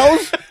 understand-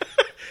 eyebrows.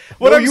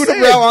 What No I'm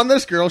saying, unibrow on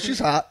this girl. She's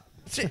hot.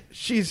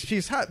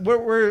 she's hot.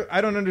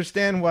 I don't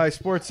understand why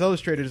Sports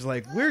Illustrated is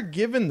like, we're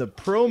giving the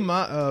pro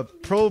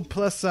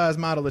plus size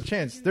model a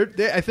chance.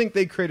 I think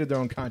they created their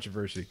own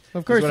controversy.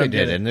 Of course Is what they I'm did,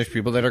 getting. and there's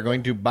people that are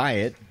going to buy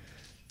it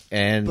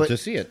and But- to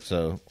see it,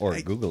 or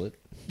Google it.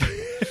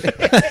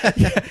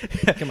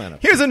 Come on up.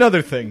 Here's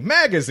another thing: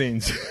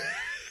 magazines. Is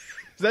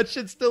that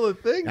shit still a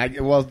thing?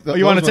 You want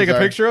to take a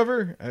picture of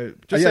her?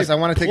 Yes, say I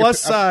want to take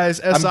plus a size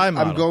SI model.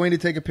 I'm going to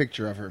take a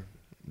picture of her.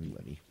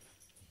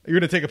 You're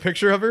going to take a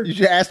picture of her? You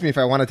should ask me if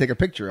I want to take a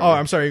picture of her. Oh,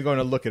 I'm sorry. You're going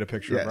to look at a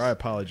picture of Yes. her. I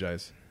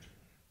apologize.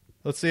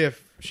 Let's see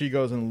if she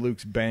goes in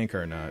Luke's bank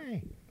or not.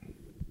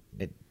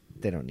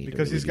 They don't need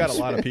Because to he's got a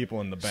really lot of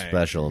people in the bank.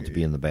 special to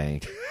be in the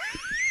bank.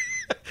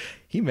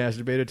 He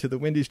masturbated to the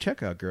Wendy's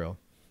checkout girl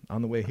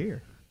on the way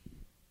here.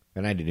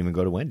 And I didn't even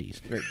go to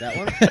Wendy's. Wait, that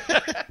one?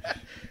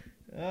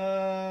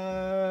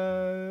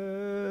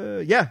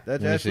 Yeah, that's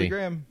Let me Ashley see.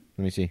 Graham.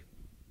 Let me see.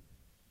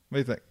 What do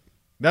you think?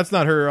 That's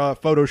not her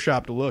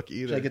photoshopped look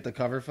either. Should I get the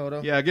cover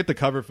photo? Yeah, get the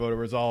cover photo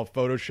where it's all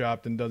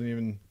photoshopped and doesn't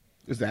even...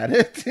 Is that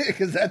it?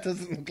 Because that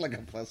doesn't look like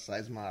a plus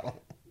size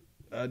model.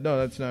 No,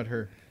 that's not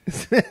her.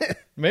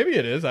 Maybe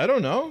it is. I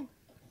don't know.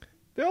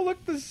 They all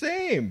look the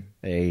same.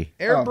 Hey,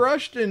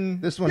 Airbrushed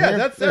and... This one Yeah, here?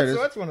 that's There it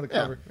is. one of the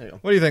Yeah, cover. there you go.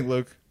 What do you think,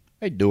 Luke?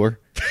 I do her.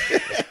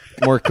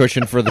 More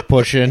cushion for the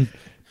push-in.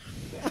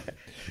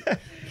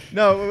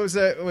 No, was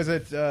it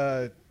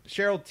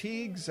Cheryl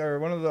Teagues or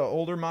one of the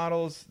older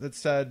models that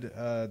said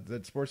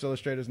that Sports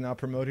Illustrated is now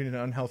promoting an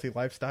unhealthy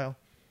lifestyle?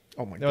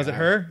 Oh my god! Was it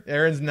her?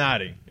 Aaron's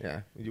nodding.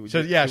 Yeah.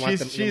 So yeah, You want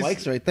she's the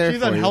mic's right there.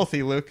 She's for you.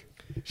 unhealthy, Luke.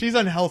 She's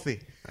unhealthy.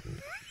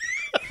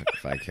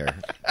 If I care.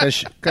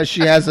 Because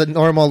she has a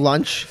normal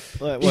lunch.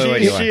 What do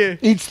you want? She,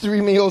 Eats 3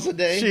 meals a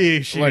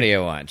day. she, What do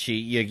you want?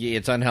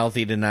 It's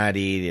unhealthy to not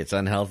eat. It's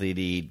unhealthy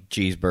to eat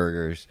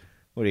cheeseburgers.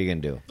 What are you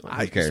going to do?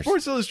 Who cares?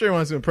 Sports Illustrated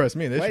wants to impress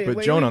me. They should put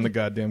Wait, Jonah wait. on the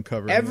goddamn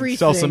cover. Everything- And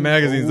sell some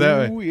magazines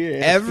that way.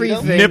 Yeah.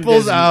 Everything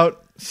Nipples does-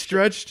 out,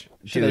 stretched.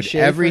 Should I Dude,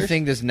 shave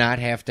everything does not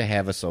have to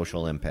have a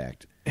social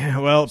impact.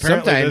 Well,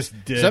 apparently Sometimes,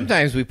 this did.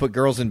 sometimes we put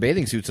girls in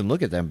bathing suits and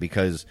look at them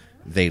because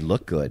they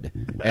look good,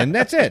 and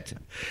that's it.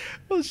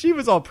 Well, she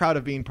was all proud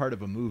of being part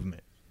of a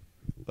movement.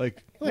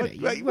 Like, What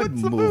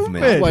what's the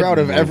movement? I'm What proud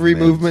of every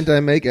movement? movement I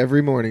make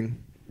every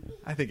morning.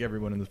 I think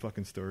everyone in this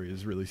fucking story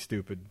is really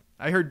stupid.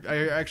 I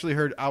actually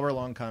heard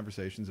hour-long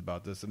conversations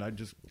about this, and I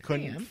just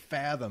couldn't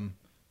fathom,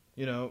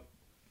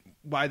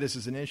 why this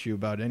is an issue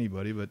about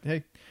anybody. But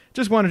hey,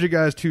 just wanted you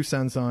guys 2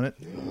 cents on it.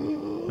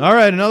 All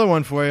right, another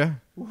one for you.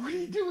 What are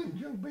you doing,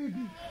 young baby?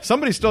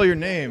 Somebody stole your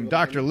name,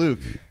 Dr. Luke.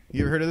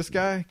 You ever heard of this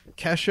guy?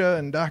 Kesha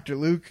and Dr.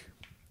 Luke.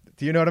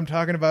 Do you know what I'm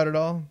talking about at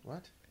all?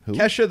 What? Who?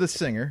 Kesha the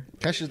singer.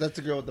 Kesha's, that's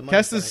the girl with the money.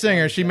 Kesha the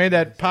singer. She made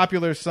that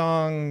popular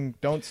song,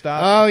 Don't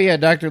Stop. Oh yeah,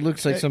 Dr.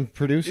 Luke's like some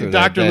producer.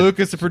 Dr. that Luke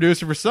is the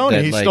producer for Sony.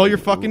 that, He like, stole your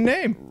fucking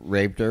name.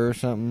 raped her or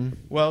something.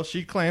 Well,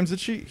 she claims that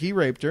he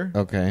raped her.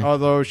 Okay.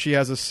 Although she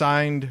has a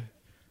signed,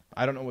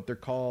 I don't know what they're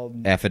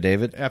called,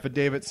 Affidavit.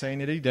 affidavit saying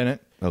that he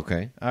didn't.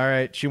 Okay. All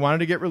right. She wanted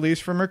to get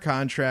released from her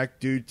contract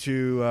due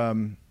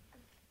to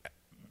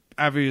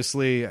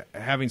obviously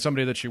having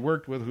somebody that she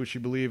worked with who she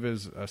believed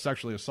is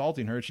sexually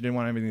assaulting her. She didn't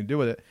want anything to do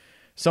with it.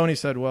 Sony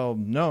said, well,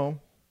 no,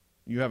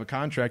 you have a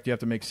contract. You have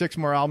to make 6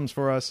 more albums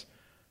for us.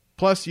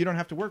 Plus, you don't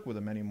have to work with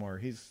him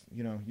anymore.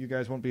 You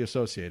guys won't be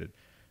associated.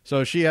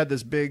 So she had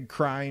this big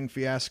crying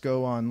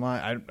fiasco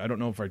online. I don't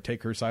know if I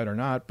take her side or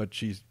not, but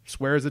she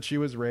swears that she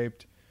was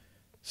raped.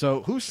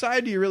 So whose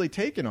side do you really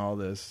take in all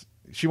this?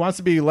 She wants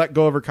to be let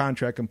go of her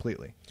contract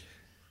completely.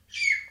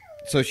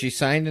 So she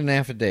signed an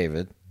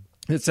affidavit.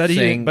 It said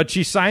saying- but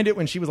she signed it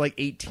when she was like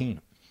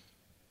 18.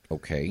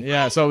 Okay.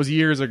 Yeah, so it was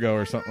years ago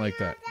or something like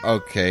that.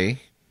 Okay.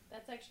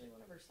 That's actually one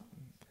of her songs.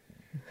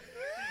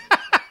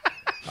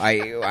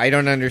 I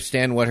don't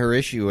understand what her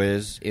issue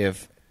is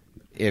if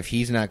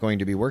he's not going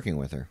to be working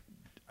with her.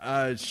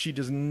 She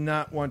does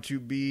not want to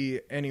be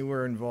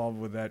anywhere involved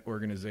with that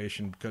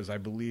organization because I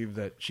believe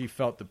that she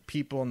felt the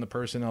people and the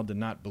personnel did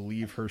not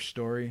believe her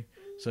story,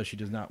 so she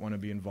does not want to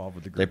be involved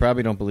with the They group.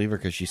 probably don't believe her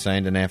because she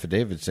signed an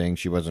affidavit saying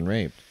she wasn't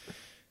raped.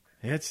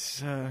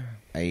 It's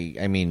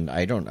I mean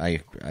I don't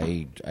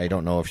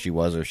know if she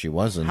was or she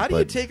wasn't. how do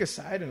you but take a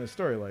side in a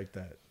story like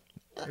that?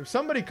 If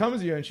somebody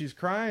comes to you and she's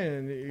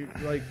crying,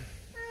 and like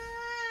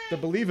the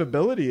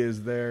believability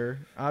is there.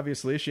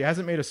 Obviously, she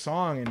hasn't made a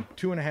song in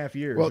 2.5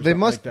 years. Well, or they something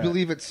must like that.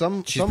 believe it. She's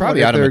somewhat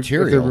probably if out of they're-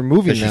 material, If they're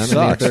removing 'cause she them,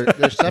 I mean, sucks.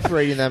 they're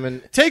separating them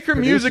and Take her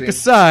music producing.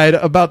 aside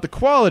about the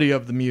quality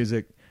of the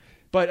music.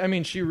 But, I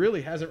mean, she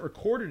really hasn't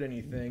recorded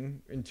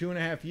anything in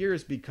 2.5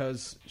 years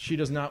because she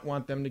does not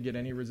want them to get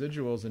any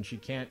residuals and she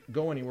can't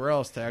go anywhere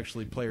else to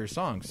actually play her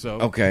songs. So,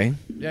 okay.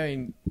 yeah, I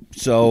mean,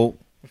 So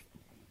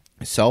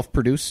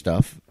self-produce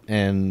stuff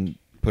and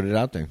put it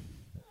out there.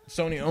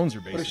 Sony owns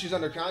her, But if basically. she's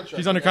under contract,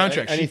 She's under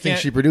contract. Anything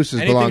can't- she produces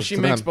anything belongs she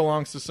to makes them.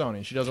 belongs to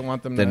Sony. She doesn't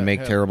want them Then to make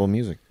have- terrible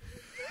music.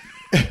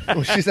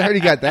 Well, she's already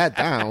got that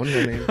down.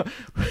 I mean,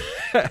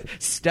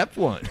 Step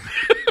one.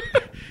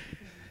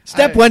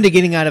 Step one to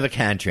getting out of a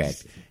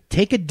contract.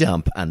 Take a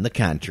dump on the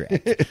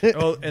contract.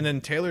 Oh, and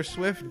then Taylor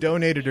Swift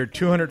donated her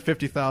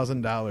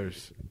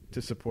 $250,000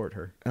 to support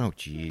her. Oh,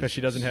 geez. Because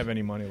she doesn't have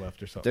any money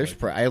left or something.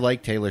 I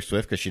like Taylor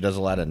Swift because she does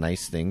a lot of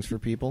nice things for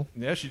people.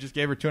 Yeah, she just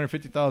gave her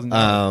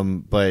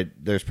 $250,000. But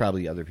there's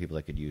probably other people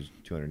that could use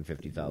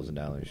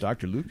 $250,000.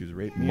 Dr. Luke has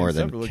raped me More on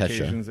than several Kesha.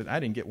 occasions, and I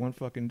didn't get one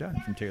fucking dime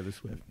from Taylor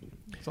Swift.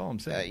 That's all I'm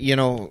saying.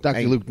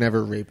 Dr. Luke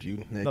never raped you,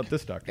 Nick. Not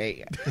this doctor.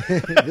 Hey,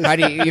 how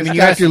do you? I mean, you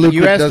Dr. asked, Luke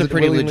you asked does a it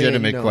pretty willingly,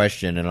 legitimate and you know.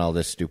 question, and all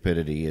this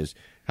stupidity is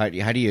how do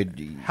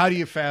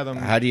you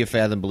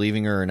fathom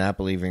believing her or not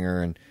believing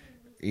her? And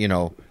you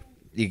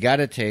got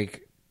to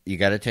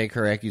take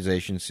her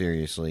accusation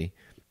seriously.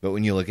 But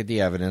when you look at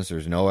the evidence,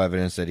 there's no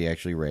evidence that he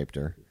actually raped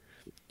her.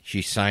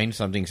 She signed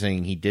something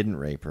saying he didn't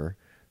rape her.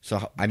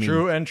 So I mean,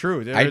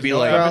 true. There's I'd be no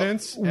like,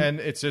 evidence,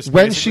 and it's just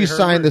When basically she her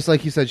signed word. this,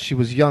 like you said, she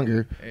was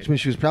younger. When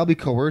she was probably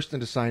coerced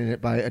into signing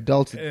it by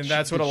adults, And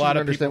that's what that a she lot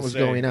didn't of people understand was say,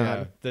 going on.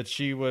 yeah, that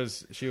she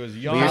was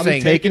young, You're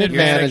saying- taken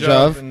advantage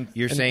of. and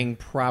you're saying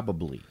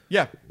probably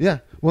yeah. Yeah.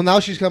 Well, now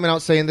she's coming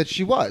out saying that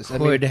she was. I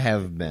mean, could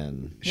have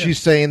been. she's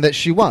saying that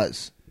she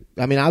was.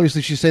 I mean,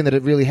 obviously, she's saying that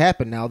it really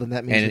happened. Now, then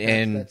that means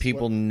And that's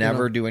people what,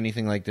 never do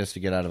anything like this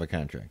to get out of a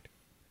contract.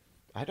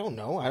 I don't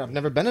know. I've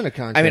never been in a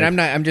contract. I mean,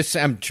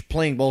 I'm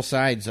playing both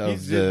sides of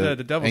He's the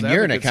devil's and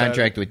you're in a advocate side.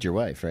 contract with your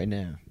wife right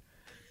now.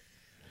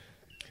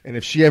 And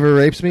if she ever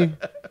rapes me,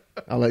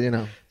 I'll let you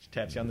know. She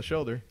taps you on the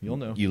shoulder, you'll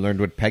know. You learned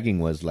what pegging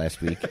was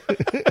last week.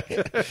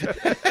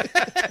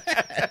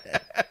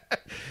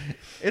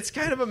 It's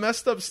kind of a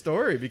messed up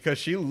story because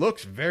she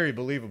looks very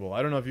believable.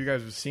 I don't know if you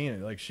guys have seen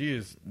it. Like she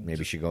is.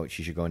 Maybe she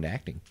should go into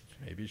acting.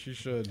 Maybe she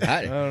should.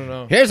 I- I don't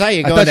know. Here's how you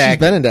I go thought into she's acting.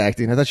 been into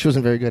acting. I thought she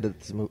wasn't very good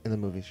in the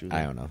movie. She was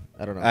I don't know.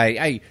 I don't know.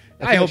 I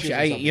like hope she she. was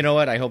in something. You know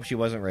what? I hope she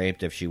wasn't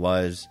raped. If she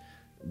was,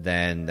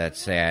 then that's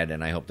sad,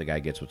 and I hope the guy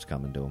gets what's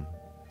coming to him.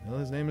 Well,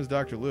 his name is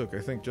Dr. Luke. I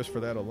think just for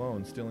that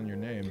alone, stealing your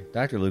name.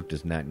 Dr. Luke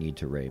does not need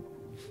to rape.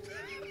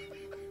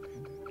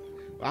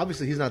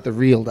 Obviously, he's not the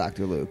real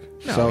Dr. Luke.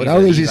 No, So he's not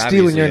only is he obviously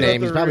stealing your not name,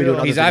 the he's probably real- doing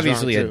other He's things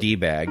obviously wrong, a too.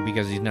 D-bag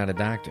because he's not a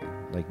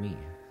doctor like me.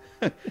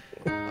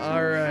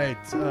 All right.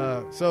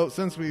 So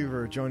since we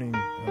were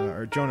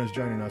or Jonah's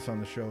joining us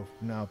on the show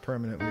now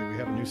permanently, we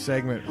have a new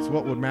segment. It's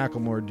What Would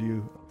Macklemore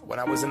Do? When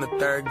I was in the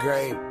 3rd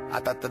grade, I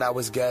thought that I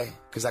was gay,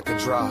 cause I could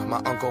draw.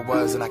 My uncle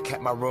was, and I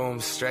kept my room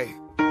straight.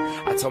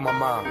 I told my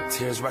mom,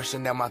 tears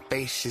rushing down my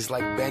face. She's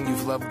like, Ben,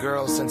 you've loved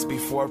girls since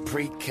before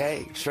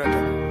pre-K.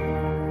 Tripping.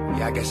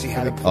 Yeah, I guess she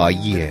had a point. Oh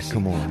yeah,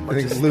 come on.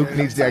 I think Luke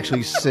needs to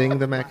actually sing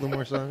the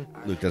Macklemore song.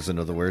 Luke doesn't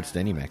know the words to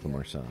any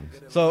Macklemore songs.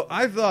 So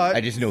I thought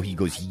I just know he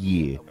goes,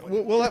 yeah.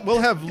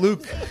 we'll have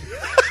Luke.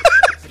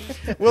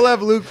 We'll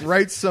have Luke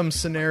write some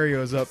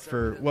scenarios up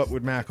for what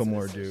would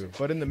Macklemore do.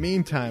 But in the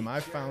meantime,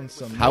 I found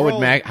some. How would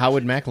moral-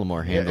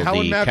 Macklemore handle how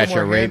would the Macklemore catch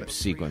a rape handle-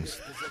 sequence?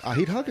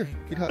 He'd hug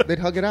her. They'd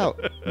hug it out.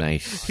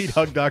 Nice. He'd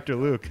hug Dr.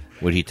 Luke.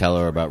 Would he tell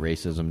her about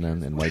racism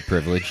then and white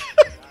privilege?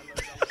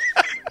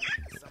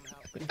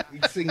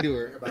 He'd sing to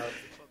her about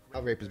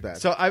how rape is bad.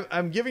 So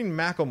I'm giving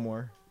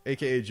Macklemore,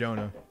 a.k.a.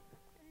 Jonah,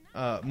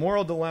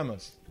 moral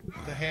dilemmas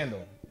to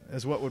handle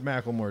as what would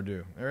Macklemore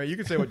do. All right, you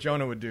could say what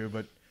Jonah would do,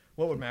 but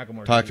what would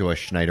Macklemore Talk do? to us,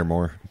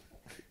 Schneidermore.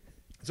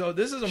 So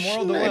this is a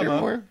moral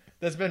dilemma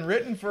that's been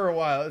written for a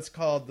while. It's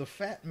called The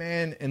Fat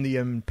Man and the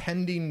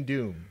Impending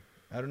Doom.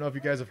 I don't know if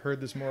you guys have heard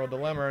this moral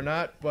dilemma or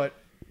not, but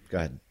Go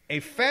ahead. a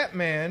fat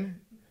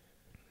man,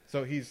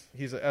 so he's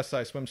a SI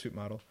swimsuit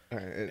model,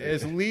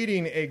 is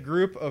leading a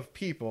group of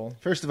people.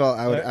 First of all,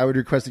 I would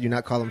request that you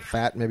not call him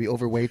fat. Maybe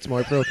overweight's more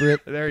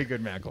appropriate. Very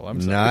good, Mackle.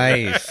 I'm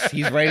sorry. Nice.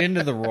 He's right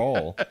into the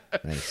role.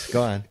 Nice.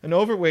 Go on. An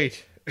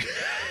overweight.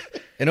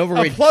 An A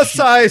overweight. plus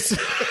size.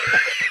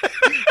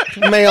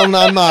 Male,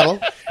 non-model.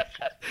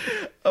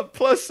 A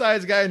plus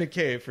size guy in a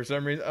cave for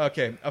some reason.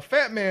 Okay. A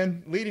fat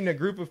man leading a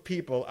group of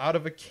people out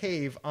of a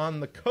cave on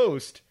the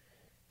coast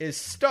is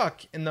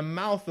stuck in the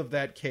mouth of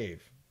that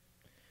cave.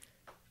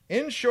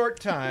 In short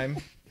time,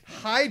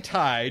 high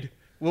tide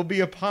will be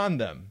upon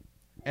them.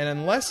 And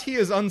unless he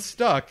is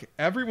unstuck,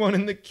 everyone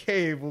in the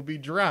cave will be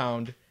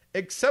drowned,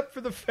 except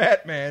for the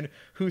fat man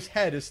whose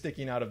head is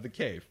sticking out of the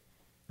cave.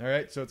 All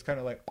right? So it's kind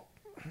of like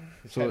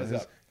his head is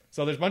up.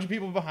 So there's a bunch of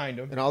people behind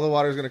him. And all the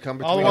water's going to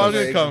come All between the water's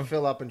his gonna legs come. and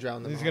fill up and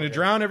drown them. He's all. going to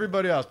drown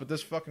everybody else, but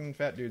this fucking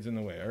fat dude's in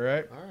the way, all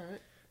right? All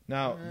right.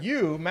 Now,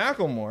 you,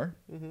 Macklemore,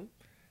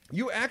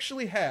 you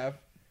actually have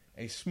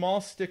a small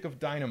stick of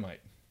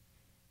dynamite,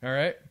 all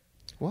right?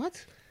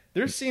 What?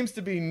 There seems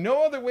to be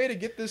no other way to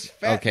get this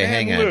fat Okay, man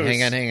hang on, loose.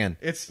 hang on.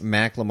 It's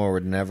Macklemore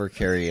would never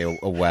carry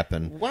a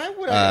weapon. Why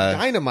would I have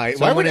dynamite?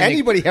 Why Someone would in the-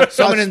 anybody have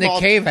Someone such in the small-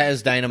 cave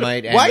has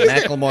dynamite, and Why is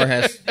it- Macklemore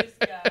has. This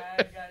guy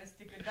got a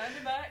stick of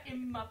dynamite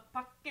in my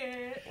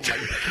pocket.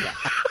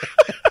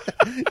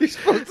 You're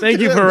supposed to Thank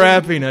do you that. for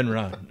rapping,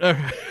 Enron.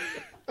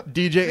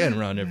 DJ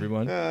Enron,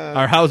 everyone.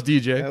 Our house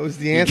DJ. That was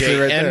the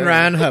answer right and there.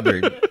 Ron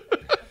Hubbard.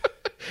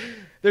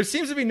 There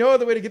seems to be no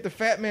other way to get the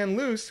fat man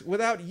loose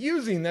without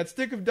using that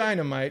stick of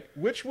dynamite,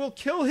 which will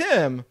kill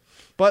him,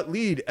 but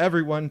lead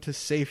everyone to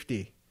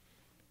safety.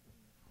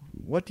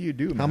 What do you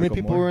do? How many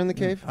people were in the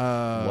cave?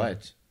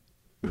 What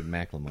would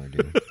Macklemore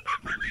do?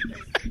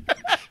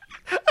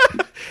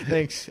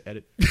 Thanks.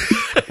 Edit.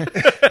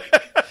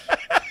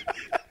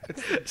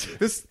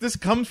 This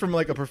comes from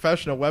like a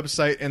professional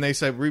website, and they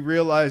said we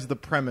realize the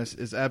premise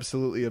is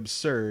absolutely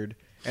absurd,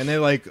 and they're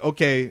like,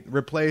 okay,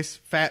 replace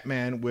fat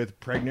man with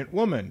pregnant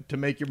woman to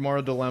make your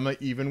moral dilemma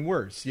even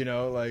worse. You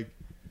know, like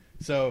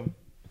so.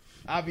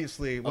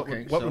 Obviously, what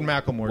would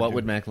Macklemore do? What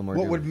would Macklemore do?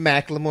 What would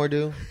Macklemore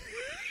do?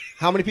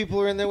 How many people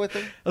were in there with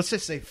him? Let's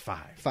just say 5.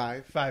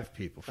 5? 5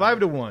 people. 5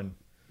 to 1.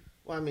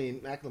 Well, I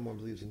mean, Macklemore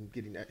believes in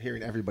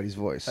hearing everybody's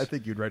voice. I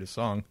think you'd write a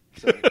song.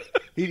 So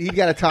he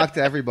got to talk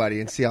to everybody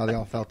and see how they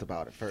all felt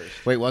about it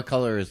first. Wait, what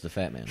color is the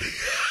fat man?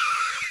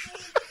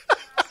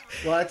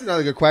 Well, that's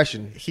another good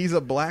question. He's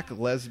a black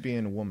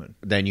lesbian woman.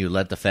 Then you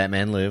let the fat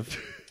man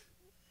live?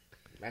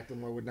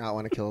 Macklemore would not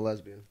want to kill a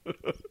lesbian.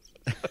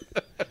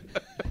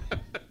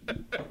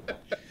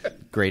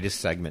 Greatest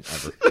segment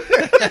ever.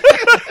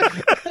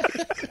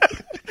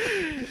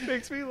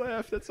 Makes me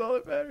laugh. That's all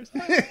that matters.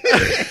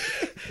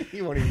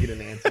 He won't even get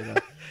an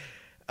answer,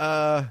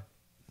 though.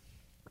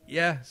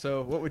 Yeah,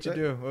 so what would you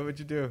do? What would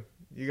you do?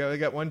 You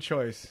got one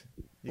choice.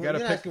 You got to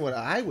pick. Asking what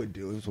I would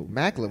do. Is what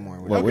Macklemore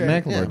would do. What would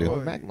Macklemore do? What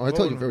would Macklemore? I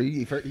told you,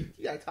 you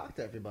got to talk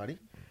to everybody.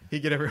 He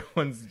get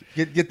everyone's...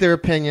 Get their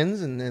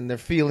opinions and their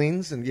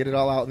feelings and get it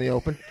all out in the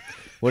open.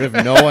 What if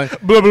no one...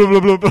 blah, blah, blah,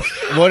 blah, blah.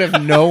 What if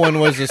no one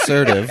was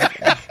assertive?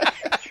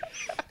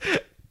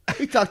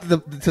 He talked to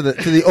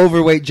the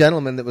overweight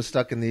gentleman that was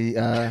stuck in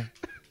the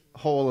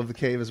hole of the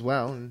cave as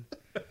well, and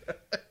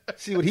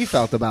see what he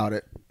felt about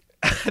it.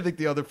 I think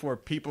the other 4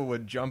 people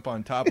would jump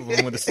on top of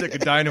him with a stick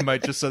of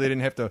dynamite just so they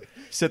didn't have to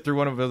sit through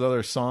one of his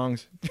other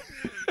songs.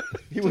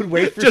 He would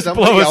wait for Just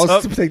somebody blow us else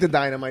up. to take the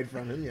dynamite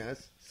from him.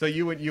 Yes. So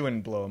you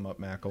wouldn't blow him up,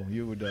 Mackle.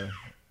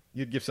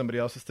 You'd give somebody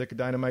else a stick of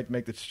dynamite to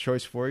make the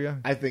choice for you.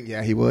 I think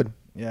he would.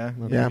 Yeah,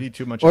 Yeah. You'd be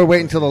too much. Or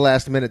wait until the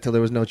last minute till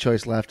there was no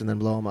choice left and then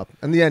blow him up.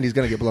 In the end, he's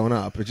going to get blown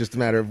up. It's just a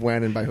matter of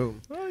when and by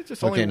whom. Well, it's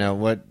just Okay, now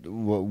what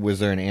was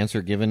there an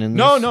answer given in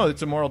this? No,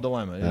 it's a moral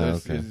dilemma.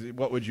 Okay.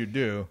 What would you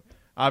do?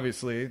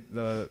 Obviously,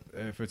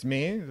 if it's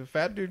me, the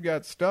fat dude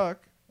got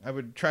stuck. I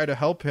would try to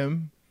help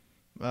him,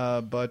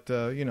 but if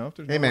there's Hey,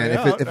 no man, way if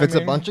out, it's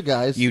a bunch of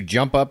guys... You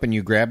jump up and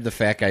you grab the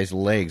fat guy's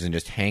legs and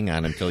just hang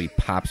on him until he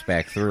pops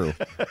back through.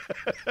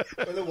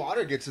 When the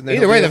water gets in there,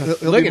 Either way,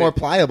 he'll be more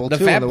pliable,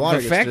 too, when the water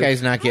the gets fat through.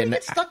 guy's not How did he getting...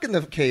 get stuck in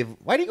the cave?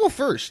 Why do you go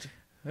first?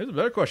 There's a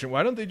better question.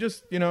 Why don't they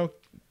just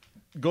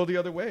go the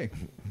other way?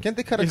 Can't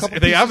they cut a couple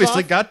They pieces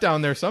obviously off? got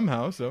down there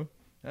somehow. So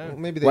Well,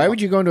 maybe Why would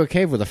you go into a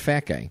cave with a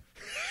fat guy?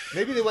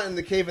 Maybe they went in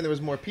the cave and there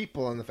was more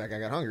people and the fat guy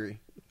got hungry.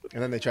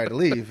 And then they tried to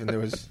leave and there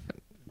was...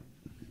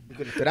 He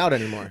couldn't fit out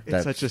anymore.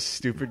 it's such a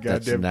stupid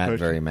goddamn That's not question.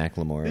 very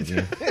Macklemore of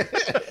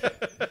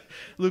you.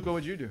 Luke, what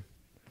would you do?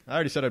 I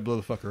already said I'd blow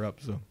the fucker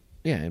up. So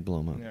Yeah, I'd blow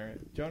him up. all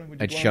right, Jonah, would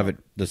you I'd blow shove him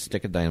the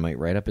stick of dynamite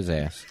right up his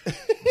ass.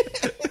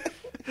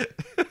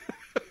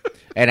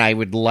 And I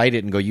would light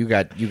it and go, you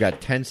got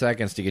 10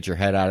 seconds to get your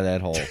head out of that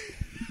hole,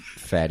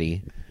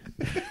 fatty.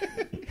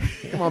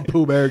 Come on,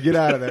 Pooh Bear, get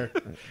out of there.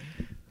 up?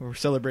 We're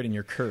celebrating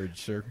your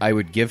courage, sir. I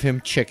would give him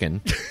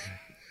chicken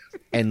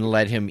and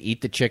let him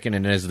eat the chicken,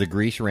 and as the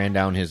grease ran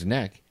down his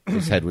neck,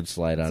 his head would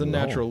slide out It's of a the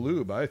natural hole.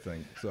 lube, I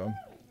think. So,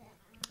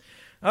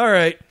 all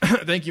right.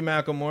 Thank you,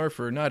 Macklemore,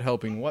 for not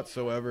helping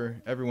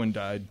whatsoever. Everyone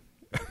died.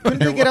 Couldn't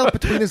they get out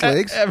between his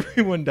legs?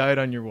 Everyone died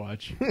on your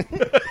watch.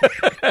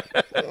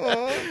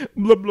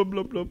 Blub, blub,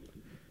 blub, blub.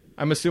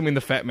 I'm assuming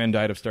the fat man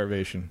died of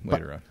starvation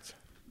later on.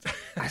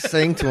 I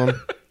sang to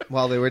him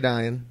while they were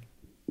dying.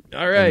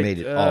 All right. It made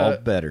it all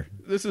better.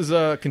 This is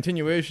a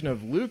continuation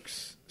of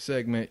Luke's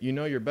segment, You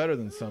Know You're Better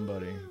Than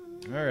Somebody.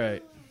 All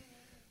right.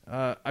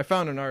 I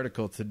found an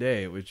article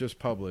today. It was just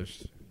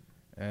published.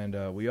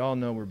 And we all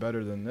know we're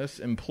better than this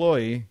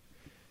employee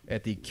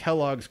at the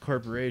Kellogg's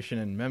Corporation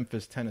in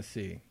Memphis,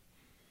 Tennessee.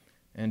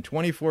 In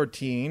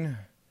 2014,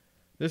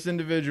 this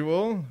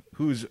individual,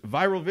 whose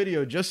viral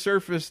video just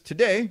surfaced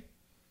today,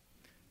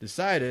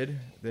 decided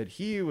that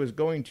he was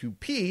going to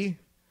pee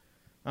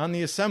on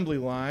the assembly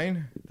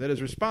line that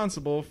is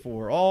responsible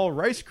for all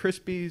Rice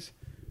Krispies,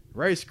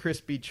 Rice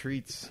Krispie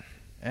treats,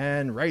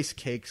 and rice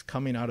cakes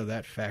coming out of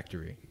that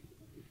factory.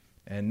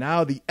 And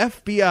now the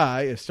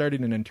FBI is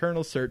starting an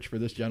internal search for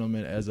this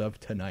gentleman as of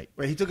tonight.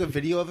 Wait, he took a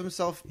video of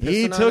himself? He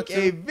pissing on took it,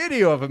 too? a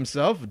video of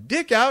himself,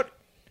 dick out,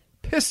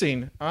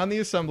 pissing on the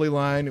assembly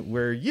line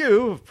where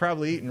you have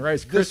probably eaten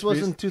Rice Krispies. This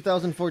was in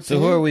 2014. So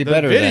who are we The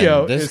better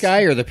video than? This is-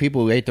 guy or the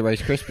people who ate the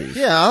Rice Krispies?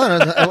 Yeah,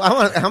 I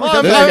want how much Well,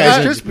 I've this had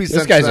guy's Rice a- Krispies This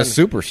since guy's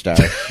then. a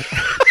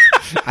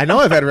superstar. I know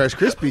I've had Rice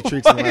Krispie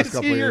treats in the Why last is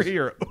couple he of your years.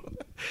 hero?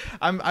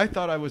 I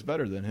thought I was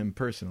better than him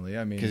personally.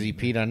 I mean, Because he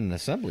peed on an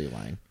assembly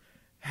line.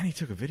 and he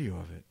took a video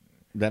of it.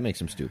 That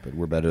makes him stupid.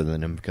 We're better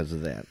than him because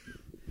of that.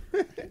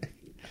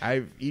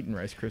 I've eaten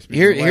Rice Krispies.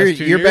 Here, in the last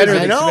 2 you're years, better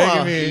and than it's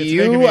making me- it's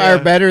you making me, are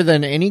better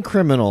than any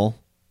criminal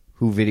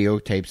who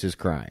videotapes his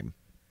crime.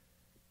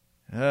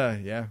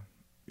 Yeah,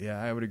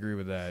 I would agree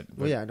with that.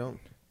 Well, yeah, I don't.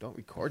 Don't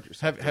record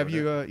yourself. Have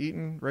you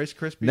eaten Rice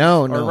Krispies?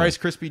 No. Or Rice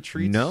Krispie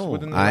treats? No,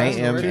 within the I last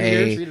am 2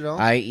 years?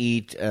 I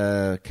eat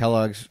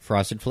Kellogg's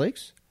Frosted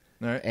Flakes,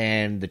 All right.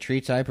 and the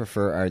treats I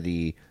prefer are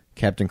the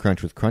Captain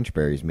Crunch with Crunch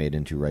Berries made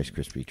into Rice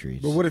Krispie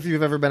treats. But what if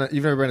you've ever been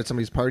at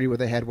somebody's party where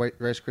they had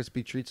Rice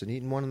Krispie treats and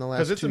eaten one in the last 2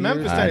 years? Because it's in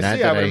Memphis, Not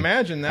Tennessee. that I would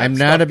imagine that. I'm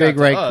not a big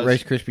got to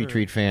Rice us. Krispie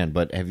treat fan,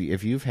 but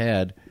if you've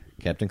had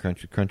Captain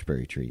Crunch with Crunch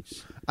Berry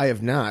treats, I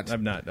have not.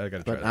 I'm not. I got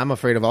to try But that. I'm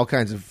afraid of all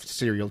kinds of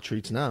cereal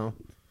treats now.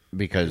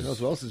 because Who knows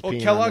what else is Well, peeing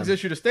on Kellogg's them?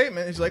 issued a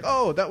statement. He's like,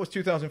 "Oh, that was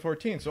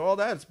 2014, so all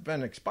that's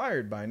been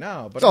expired by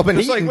now." But It's all been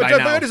just eaten like, by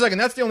now. wait a second,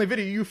 that's the only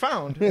video you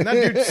found, and that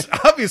dude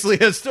obviously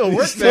has still He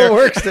worked still there.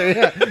 works there.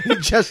 Yeah. He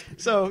just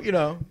So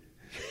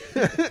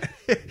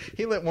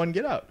he let one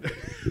get out.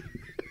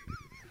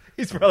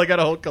 He's probably got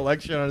a whole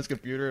collection on his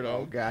computer and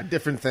all. God,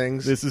 different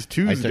things. This is I took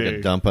Tuesday.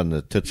 a dump on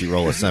the Tootsie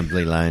Roll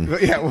assembly line.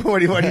 But yeah,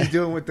 what he's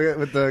doing with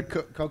the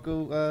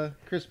Cocoa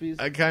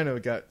Krispies? I kind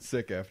of got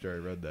sick after I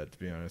read that, to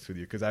be honest with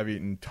you, because I've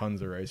eaten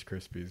tons of Rice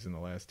Krispies in the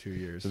last 2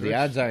 years. So the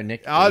odds are,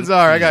 Nick. Odds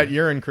are I got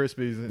urine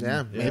Krispies. And,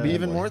 Yeah, maybe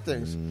even boy. more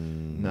things.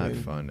 Not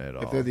fun at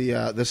all. If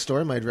they're the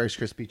store made Rice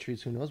Krispie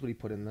treats, who knows what he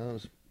put in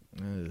those?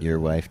 Your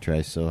wife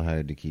tries so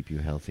hard to keep you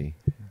healthy.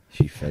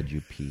 She fed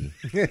you pee.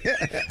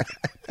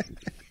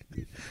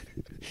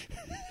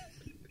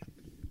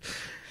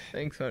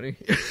 Thanks, honey.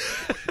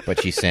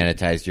 But she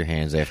sanitized your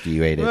hands after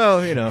you ate it.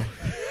 Well,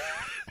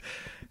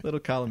 little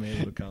column A,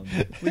 little column B.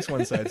 At least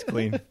one side's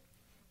clean.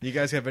 Do you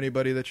guys have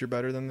anybody that you're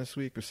better than this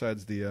week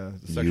besides the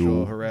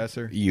sexual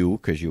harasser? You,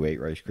 because you ate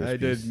Rice Krispies. I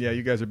did. Yeah,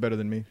 you guys are better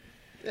than me.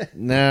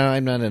 No,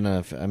 I'm not in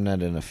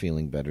a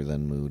feeling better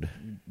than mood.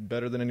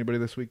 Better than anybody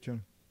this week,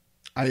 John?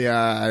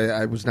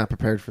 I was not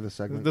prepared for this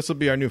segment. This will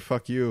be our new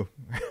fuck you.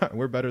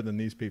 We're better than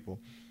these people.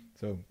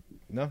 So,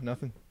 no,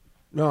 nothing.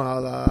 No,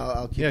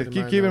 I'll keep it in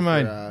mind. keep in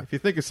mind. For, If you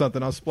think of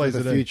something, I'll for splice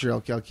the it in. future,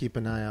 I'll keep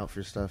an eye out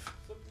for stuff.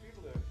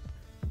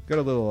 Got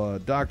a little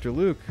Dr.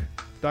 Luke.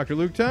 Dr.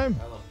 Luke time?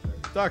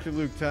 Dr.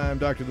 Luke time.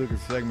 Dr. Luke is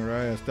a segment where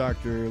I ask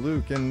Dr.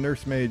 Luke and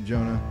nursemaid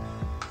Jonah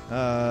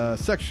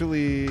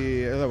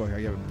sexually... I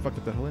fucked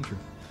up that whole intro.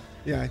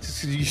 Yeah,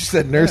 you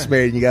said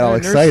nursemaid and you got all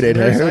excited.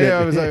 Nurse, I heard it.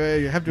 I was like, I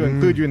have to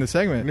include you in the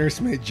segment.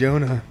 Nursemaid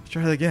Jonah. Let's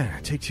try that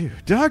again. Take two.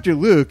 Dr.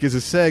 Luke is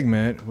a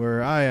segment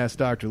where I ask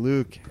Dr.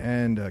 Luke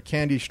and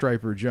Candy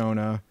Striper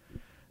Jonah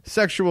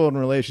sexual and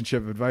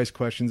relationship advice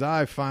questions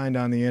I find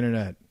on the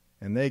internet,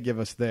 and they give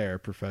us their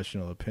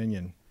professional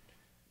opinion.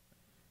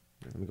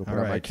 Let me go put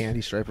on my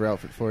candy striper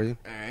outfit for you.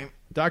 All right.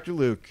 Dr.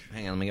 Luke.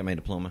 Hang on, let me get my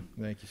diploma.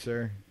 Thank you,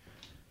 sir.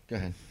 Go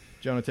ahead.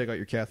 Jonah, take out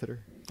your catheter.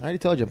 I already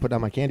told you I'm putting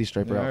on my candy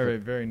striper All outfit. right,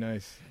 very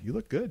nice. You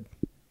look good.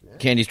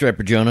 Candy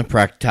Striper Jonah,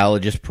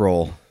 proctologist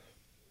prole.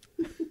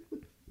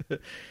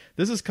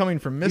 This is coming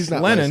from Miss He's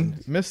not Lennon.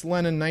 licensed. Miss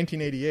Lennon,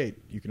 1988.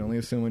 You can only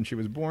assume when she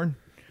was born.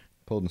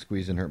 Pulled and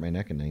squeezed and hurt my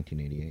neck in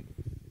 1988.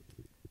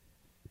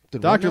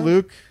 Did Dr. what now?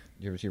 Luke.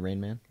 Did you ever see Rain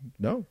Man?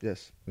 No.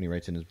 Yes. When he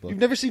writes in his book. You've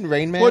never seen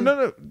Rain Man? Well,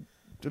 no.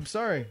 I'm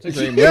sorry. It's a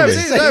great Yeah, I've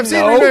movie. seen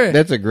No. Rain Man.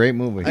 That's a great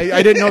movie.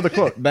 I didn't know the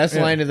quote. Best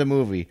Yeah. line of the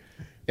movie.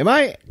 Am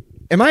I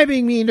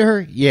being mean to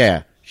her?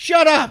 Yeah.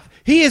 Shut up.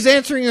 He is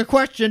answering a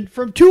question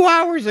from 2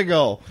 hours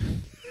ago.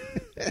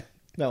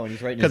 No, and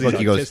he's writing his 'Cause book.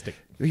 he's autistic.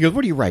 He goes,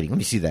 what are you writing? Let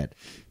me see that.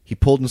 He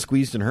pulled and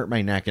squeezed and hurt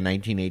my neck in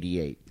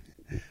 1988.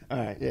 All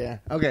right, yeah.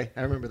 Okay,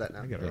 I remember that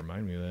now. You gotta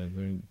remind me of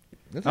that.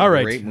 That's a All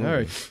right. great movie. All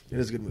right. It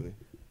is a good movie.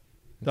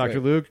 Dr.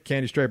 right. Luke,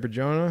 Candy Striper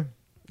Jonah.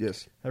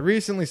 Yes. I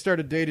recently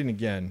started dating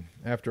again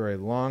after a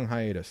long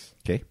hiatus.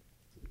 Okay.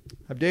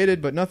 I've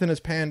dated, but nothing has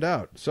panned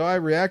out. So I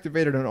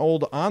reactivated an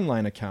old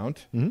online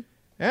account, and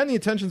the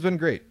intention's been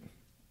great.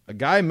 A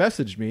guy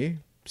messaged me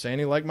saying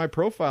he liked my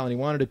profile and he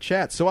wanted to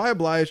chat. So I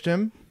obliged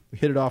him. We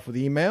hit it off with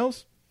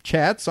emails,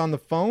 chats on the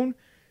phone,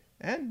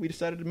 and we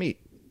decided to meet.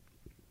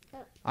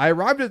 I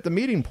arrived at the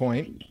meeting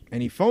point,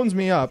 and he phones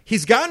me up.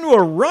 He's gotten to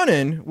a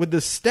run-in with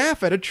the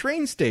staff at a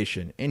train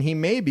station, and he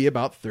may be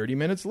about 30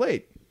 minutes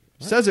late.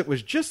 Says it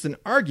was just an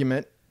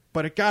argument,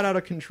 but it got out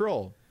of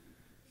control.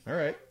 All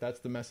right, that's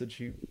the message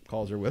he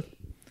calls her with.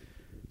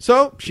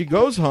 So she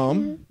goes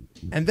home,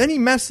 and then he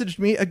messaged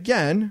me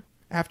again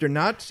after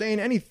not saying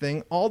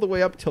anything all the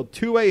way up till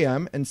 2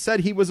 a.m. and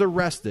said he was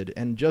arrested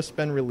and just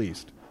been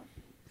released.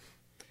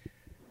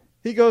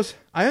 He goes,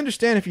 I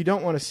understand if you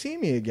don't want to see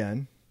me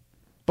again,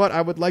 but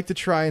I would like to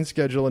try and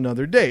schedule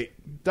another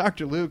date.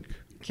 Dr. Luke,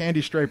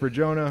 Candy Striper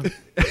Jonah,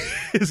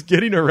 is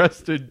getting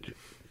arrested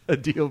a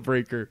deal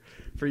breaker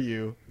for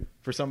you,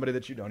 for somebody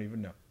that you don't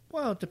even know.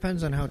 Well, it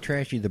depends on how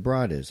trashy the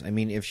broad is. I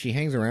mean, if she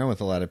hangs around with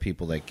a lot of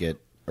people that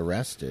get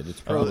arrested,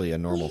 it's probably a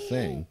normal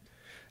thing.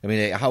 I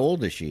mean, how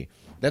old is she?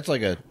 That's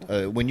like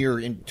when you're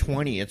in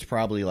 20, it's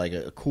probably like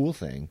a cool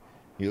thing.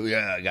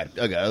 I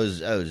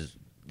was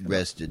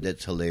arrested.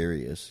 That's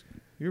hilarious.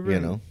 You ever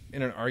been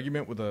in an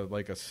argument with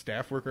a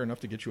staff worker enough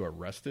to get you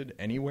arrested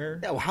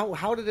anywhere? Yeah, well,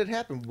 how did it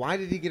happen? Why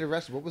did he get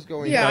arrested? What was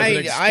going Yeah, on?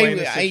 Doesn't explain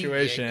the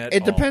situation at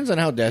it all. depends on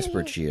how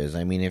desperate she is.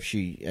 I mean, if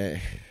she,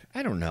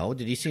 I don't know.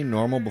 Did he seem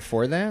normal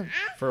before that?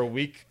 For a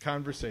weak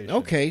conversation.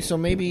 Okay, so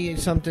maybe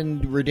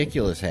something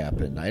ridiculous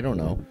happened. I don't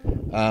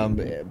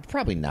know.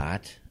 Probably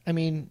not. I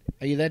mean,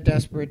 are you that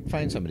desperate?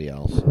 Find somebody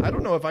else. I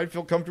don't know if I'd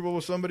feel comfortable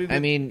with somebody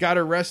that got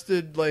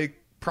arrested like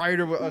prior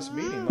to us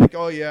meeting. Like,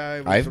 oh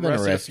yeah, I've been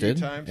arrested arrested, a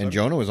few times. and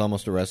Jonah was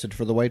almost arrested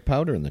for the white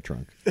powder in the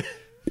trunk.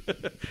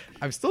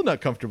 I'm still not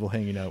comfortable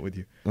hanging out with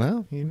you.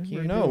 Well, you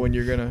never know when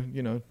you're gonna,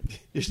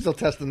 You're still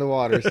testing the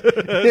waters.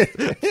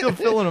 still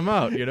filling them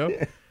out,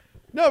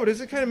 No, but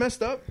is it kind of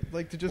messed up,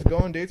 like to just go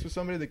on dates with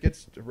somebody that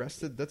gets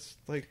arrested? That's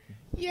like,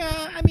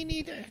 yeah. I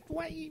mean,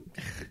 why?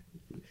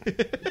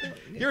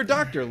 You're a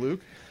doctor, Luke.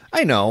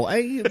 I know.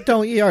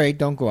 All right.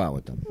 Don't go out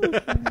with them.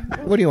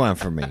 What do you want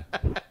from me?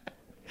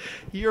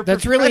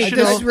 This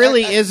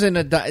really isn't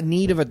a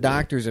need of a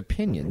doctor's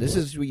opinion. This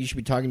is what you should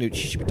be talking to.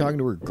 She should be talking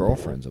to her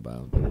girlfriends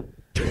about.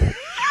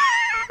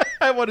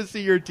 I want to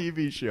see your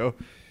TV show.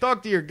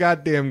 Talk to your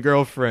goddamn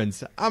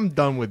girlfriends. I'm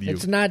done with you.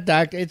 It's not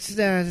doctor.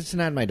 It's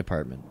not my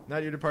department.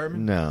 Not your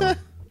department? No.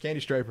 Candy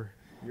Striper,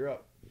 you're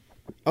up.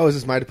 Oh, is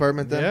this my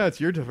department then? Yeah, it's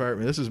your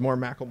department. This is more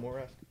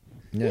Macklemore-esque.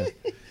 Yeah.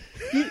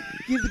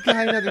 Give the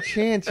guy another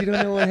chance. You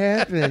don't know what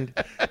happened.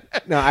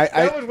 No,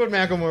 that was what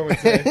Macklemore would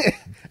say.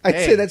 I'd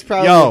say that's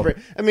probably.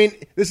 I mean,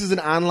 this is an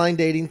online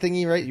dating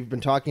thingy, right? You've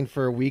been talking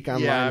for a week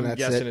online. Yeah, I'm that's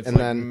guessing it. it's and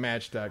like then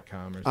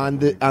Match.com or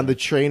something. On the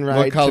train ride,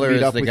 what color to meet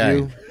is up the with guy?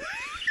 You,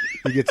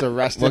 he gets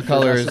arrested. What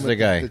color is the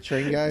guy? The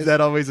train guy. Is that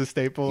always a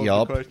staple?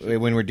 Yup. Of the question?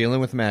 When we're dealing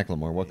with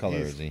Macklemore, what color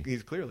is he?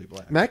 He's clearly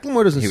black.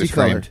 Macklemore doesn't see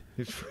color.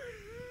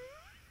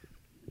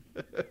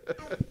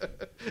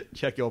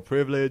 Check your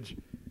privilege.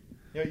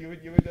 You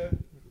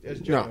would as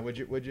Jonah, No.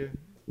 would you?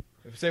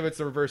 Say it's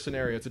the reverse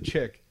scenario. It's a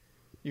chick.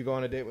 You go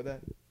on a date with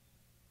that?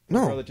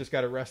 No. A girl that just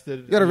got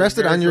arrested. You got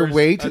arrested on your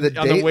way to the date.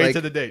 On the way like,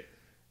 to the date.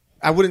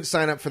 I wouldn't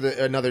sign up for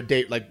another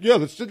date. Like, yeah,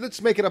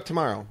 let's make it up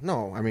tomorrow.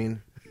 No, I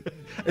mean,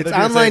 it's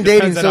I was online gonna say, dating,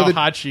 depends on so how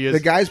hot she is. the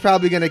guy's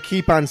probably going to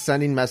keep on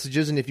sending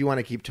messages, and if you want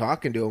to keep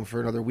talking to him for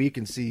another week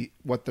and see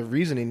what the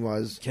reasoning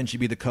was, Can she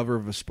be the cover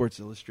of a Sports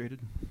Illustrated?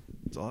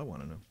 That's all I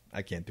want to know.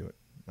 I can't do it.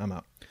 I'm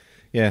out.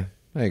 Yeah,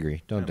 I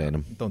agree. Don't date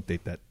him. Don't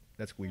date that.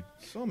 That's weird.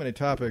 So many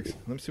topics.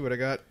 Let me see what I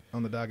got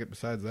on the docket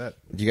besides that.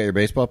 You got your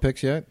baseball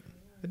picks yet?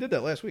 I did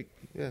that last week.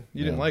 yeah.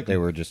 You didn't like They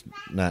them. were just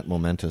not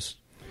momentous.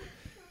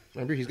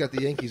 Remember, he's got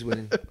the Yankees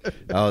winning.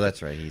 Oh,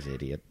 that's right. He's an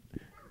idiot.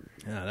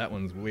 Yeah, that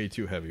one's way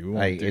too heavy. We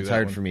won't do It's that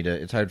hard one. for me to.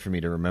 It's hard for me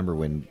to remember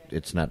when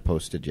it's not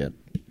posted yet.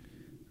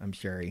 I'm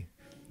sorry.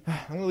 I'm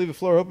going to leave the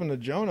floor open to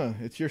Jonah.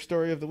 It's your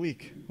story of the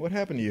week. What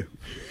happened to you?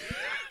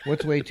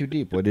 What's way too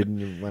deep? What didn't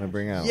you want to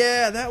bring out?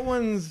 Yeah, that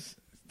one's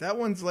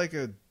like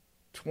a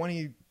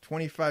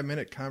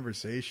 25-minute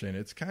conversation.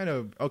 It's kind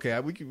of okay.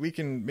 We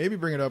can maybe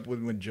bring it up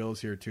when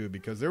Jill's here too,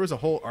 because there was a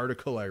whole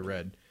article I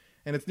read,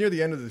 and it's near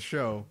the end of the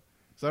show,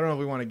 so I don't know if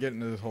we want to get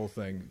into this whole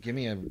thing. Give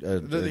me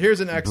Here's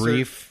an excerpt.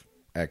 brief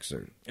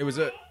excerpt.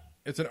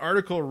 It's an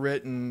article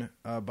written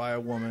by a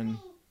woman.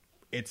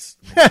 It's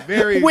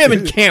very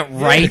Women can't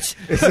write.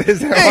 Is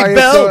that Hey, why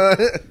Bill!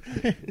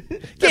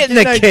 it's Get in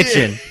the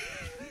kitchen.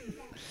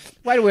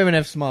 Why do women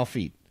have small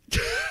feet?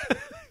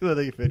 so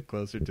they fit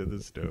closer to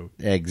the stove.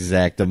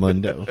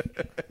 Exactamundo.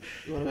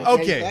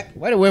 Okay.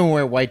 Why do women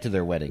wear white to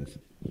their weddings?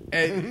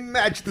 And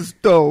match the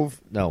stove?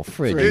 No,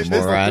 frig, This- you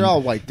this- moron. They're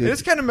all white dudes.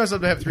 It's kind of messed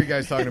up to have three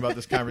guys talking about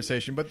this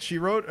conversation, but she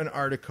wrote an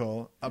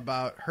article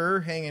about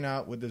her hanging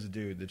out with this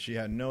dude that she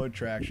had no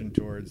attraction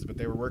towards, but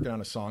they were working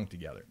on a song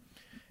together.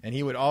 And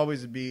he would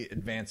always be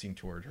advancing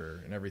toward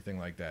her and everything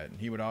like that. And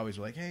he would always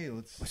be like, hey,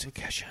 let's... Was it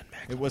Kesha and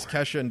Macklemore? It was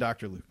Kesha and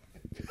Dr. Luke.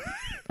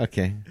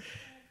 Okay.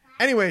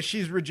 Anyway,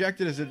 she's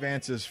rejected his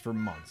advances for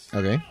months.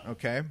 Okay.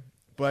 Okay?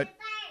 But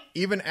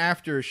even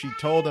after she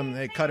told him,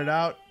 hey, cut it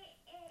out,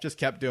 just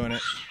kept doing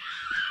it.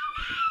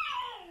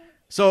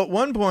 So at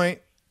one point,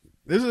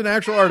 this is an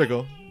actual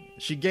article,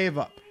 she gave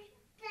up.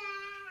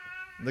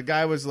 The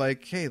guy was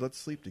like, hey, let's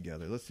sleep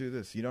together. Let's do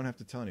this. You don't have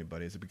to tell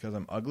anybody. Is it because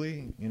I'm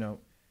ugly? You know?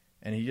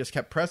 And he just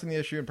kept pressing the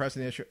issue,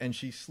 and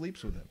she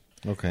sleeps with him.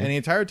 Okay. And the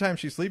entire time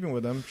she's sleeping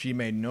with him, she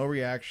made no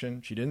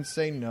reaction. She didn't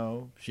say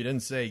no. She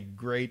didn't say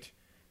great.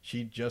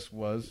 She just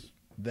was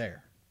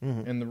there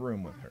in the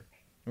room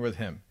with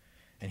him.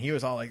 And he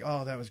was all like,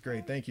 oh, that was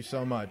great. Thank you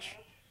so much.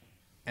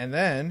 And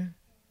then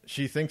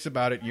she thinks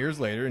about it years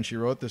later, and she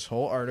wrote this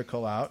whole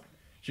article out.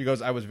 She goes,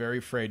 I was very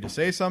afraid to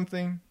say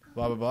something,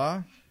 blah, blah,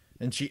 blah.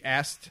 And she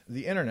asked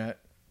the internet,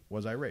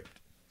 was I raped?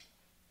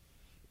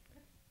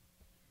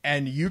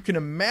 And you can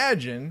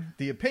imagine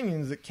the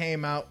opinions that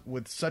came out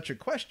with such a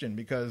question,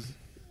 because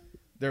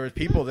there was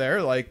people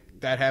there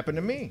like, that happened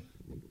to me.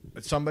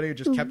 But somebody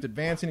just kept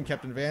advancing,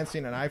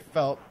 and I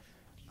felt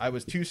I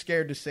was too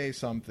scared to say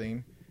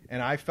something,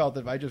 and I felt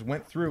that if I just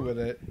went through with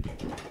it...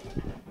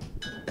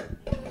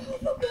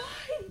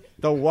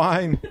 The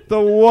wine!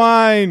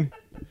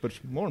 But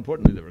more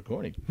importantly, the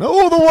recording.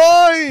 No, the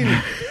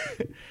wine!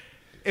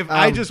 If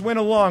I just went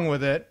along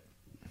with it,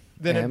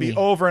 then it'd be Tammy.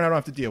 over and I don't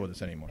have to deal with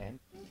this anymore.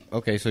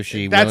 Okay, so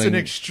she That's an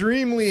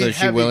extremely So she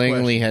heavy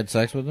willingly question. had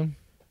sex with him?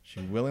 She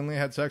willingly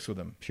had sex with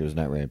him. She was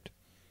not raped.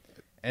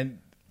 And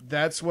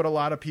that's what a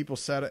lot of people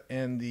said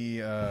in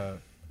the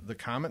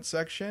comment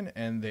section,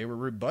 and they were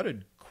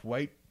rebutted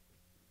quite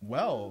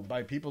well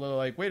by people that are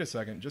like, wait a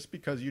second, just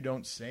because you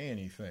don't say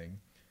anything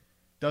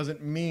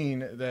doesn't mean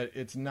that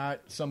it's not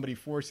somebody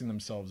forcing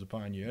themselves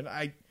upon you.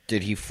 And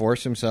Did he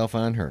force himself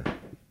on her?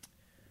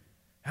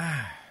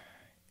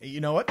 You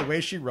know what? The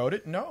way she wrote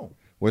it, no.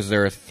 Was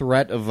there a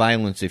threat of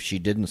violence if she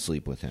didn't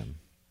sleep with him?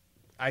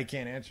 I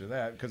can't answer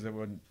that because it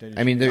wouldn't.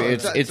 I mean,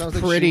 it's sounds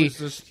like pretty.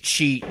 she was just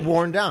She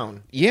worn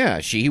down. Yeah,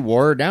 she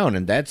wore her down,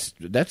 and that's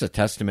a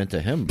testament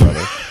to him,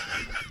 brother.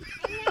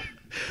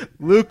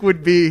 Luke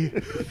would be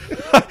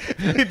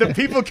the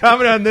people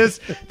comment on this.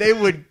 They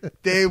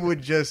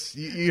would just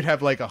you'd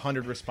have like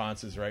 100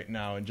 responses right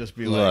now and just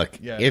be Look, like,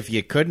 yeah. if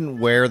you couldn't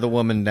wear the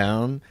woman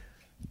down,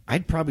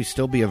 I'd probably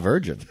still be a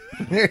virgin.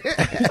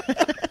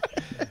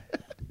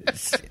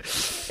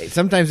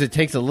 Sometimes it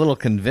takes a little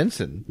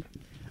convincing.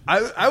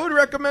 I would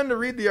recommend to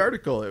read the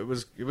article. It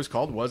was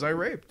called "Was I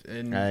Raped?"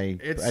 And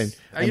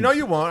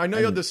you won't. I know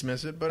you'll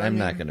dismiss it, but I'm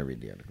not going to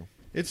read the article.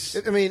 It's.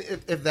 I mean,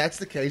 if that's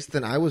the case,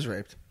 then I was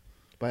raped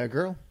by a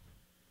girl.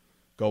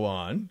 Go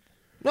on.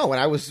 No, when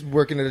I was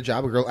working at a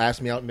job, a girl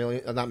asked me out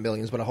not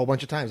millions, but a whole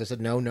bunch of times. I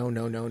said no, no,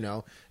 no, no,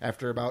 no.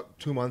 After about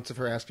 2 months of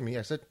her asking me,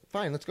 I said,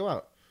 "Fine, let's go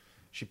out."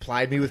 She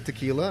plied me with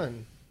tequila,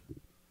 and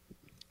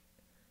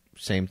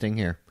Same thing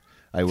here.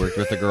 I worked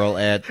with a girl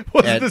at.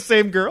 Was it the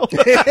same girl?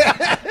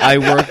 I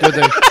worked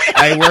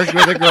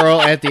with a girl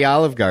at the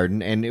Olive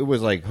Garden, and it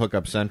was like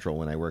hookup central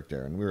when I worked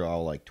there, and we were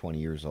all like 20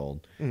 years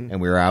old,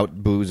 and we were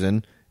out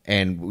boozing,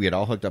 and we had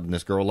all hooked up, and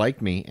this girl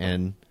liked me,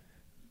 and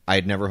I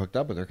had never hooked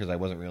up with her because I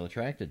wasn't real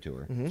attracted to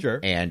her. Sure.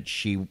 And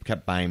she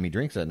kept buying me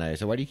drinks that night. I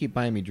said, "Why do you keep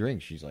buying me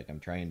drinks?" She's like, "I'm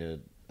trying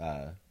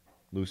to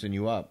loosen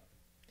you up."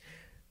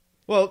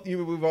 Well,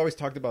 we've always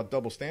talked about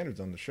double standards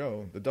on the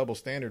show. The double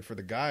standard for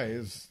the guy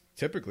is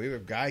typically the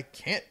guy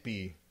can't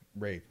be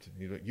raped.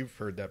 You've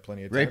heard that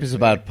plenty of times. Rape is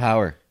about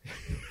power.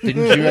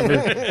 Didn't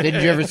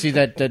you ever see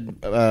that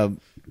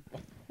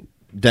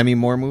Demi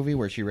Moore movie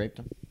where she raped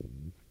him?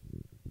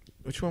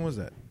 Which one was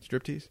that?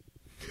 Striptease?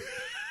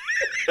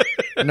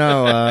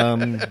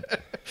 No.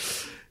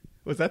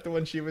 Was that the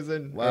one she was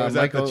in? Or Well, was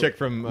that the chick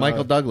from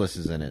Michael Douglas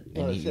is in it,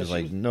 and he yeah, was she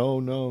like, was- "No,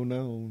 no,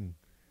 no."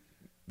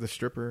 the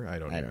stripper? I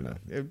don't know.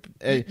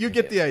 know. You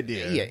get the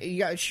idea.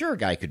 Yeah, sure, a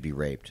guy could be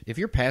raped if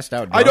you're passed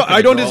out. I drunk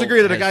and don't girl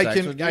disagree that a has guy sex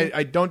can. with you.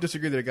 I don't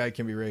disagree that a guy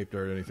can be raped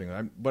or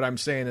anything. What I'm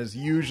saying is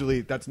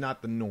usually that's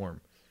not the norm.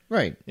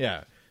 Right.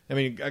 Yeah. I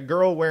mean, a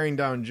girl wearing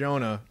down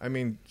Jonah. I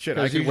mean, shit,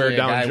 I Because could wear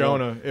usually a guy down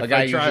Jonah won't- if a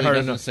guy I try usually hard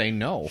doesn't enough. say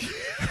no.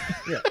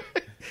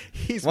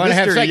 He's Want to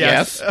have Mr.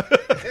 sex?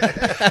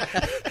 Yes.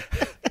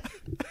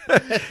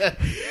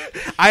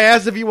 I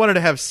asked if you wanted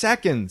to have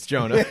seconds,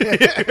 Jonah.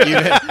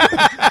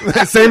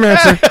 same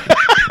answer.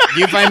 Do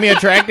you find me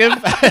attractive? Do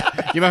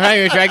you find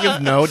me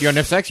attractive? No. Do you want to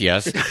have sex?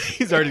 Yes.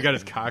 He's already got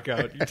his cock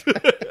out.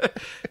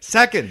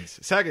 Seconds.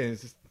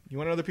 You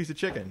want another piece of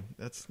chicken?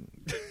 That's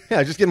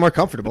Yeah, just get more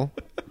comfortable.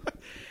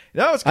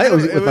 no. It's I kind of,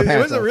 always eat with my it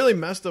pants was a off. really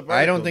messed up.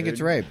 I don't article, think dude.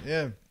 it's rape.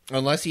 Yeah.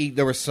 Unless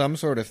there was some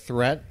sort of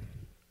threat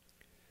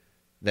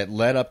that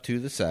led up to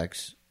the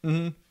sex.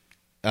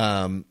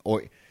 Mm-hmm.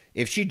 Or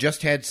if she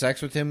just had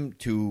sex with him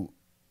to...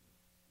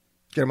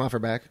 Get him off her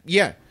back.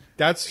 Yeah.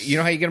 That's You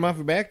know how you get him off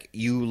your back?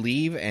 You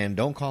leave and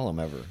don't call him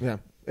ever. Yeah.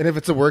 And if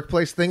it's a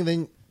workplace thing,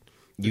 then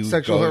You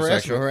sexual go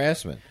harassment. sexual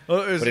harassment.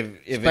 Well, it was- But if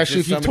it's Especially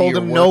just if you somebody told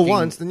you're him no working-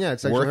 once, then yeah,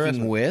 it's sexual working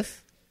harassment.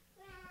 with,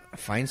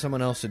 find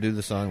someone else to do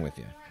the song with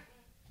you.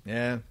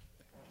 yeah.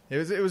 It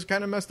was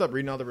kind of messed up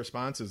reading all the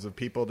responses of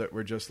people that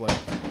were just like,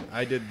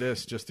 I did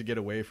this just to get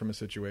away from a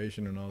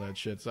situation and all that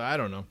shit. So I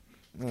don't know.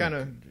 It's kind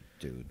of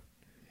Dude.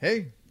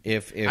 hey.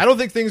 If I don't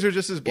think things are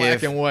just as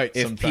black and white.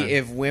 If sometimes.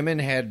 if women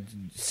had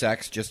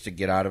sex just to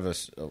get out of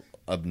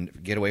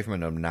get away from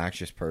an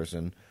obnoxious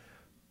person,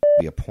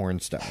 be a porn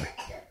star.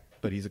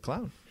 But he's a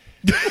clown.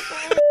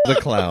 The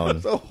clown.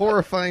 It's a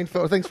horrifying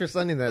photo. Thanks for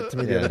sending that to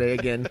me the Yeah. other day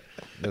again.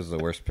 This is the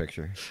worst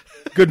picture.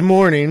 Good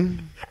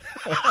morning.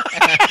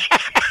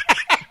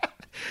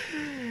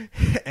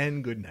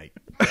 And good night.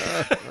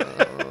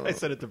 I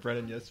said it to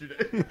Brennan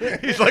yesterday.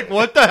 He's like,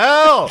 what the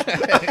hell?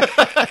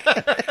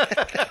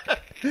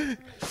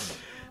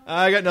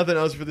 I got nothing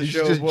else for the You show,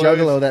 should just boys.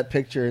 juggalo that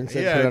picture and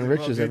say Yeah, put it on well,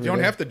 Rich's you every don't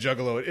day. have to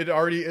juggalo it. It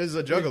already is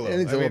a juggalo. It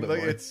needs a I little mean, bit like,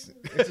 more.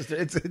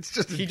 It's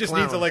just he just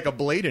clown. needs like a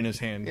blade in his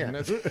hand. Yeah.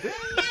 And,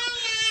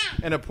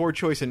 and a poor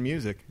choice in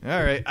music. All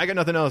right, I got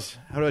nothing else.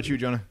 How about you,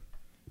 Jonah?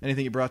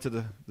 Anything you brought to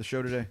the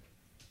show today?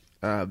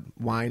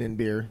 Wine and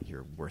beer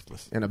You're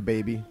worthless. and a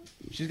baby.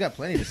 She's got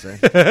plenty to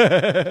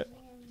say.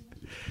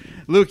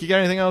 Luke, you got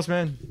anything else,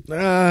 man?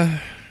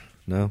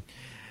 No.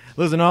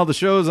 Listen to all the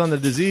shows on the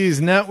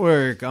Disease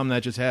Network.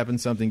 That Just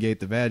Happened, Something Gate,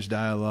 The Vag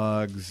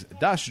Dialogues,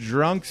 Das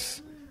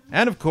Drunks,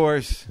 and of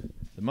course,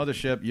 the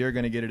Mothership, You're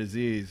Gonna Get a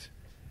Disease.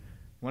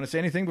 Want to say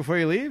anything before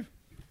you leave?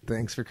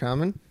 Thanks for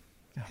coming.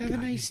 Have a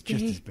nice day.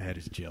 Just as bad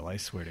as Jill, I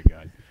swear to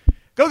God.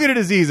 Go get a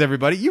disease,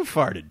 everybody. You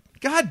farted.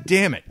 God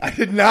damn it. I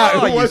did not.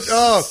 Oh, It was-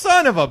 you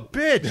son of a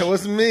bitch. It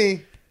wasn't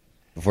me.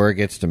 Before it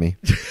gets to me.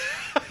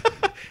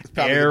 It's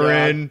probably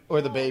Aaron. the dog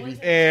or the baby.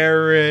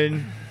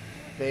 Aaron.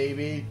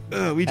 Baby.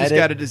 We just Edit.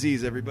 got a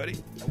disease, everybody.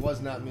 It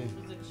was not me.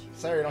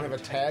 Sorry, I don't have a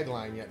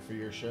tagline yet for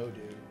your show,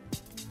 dude.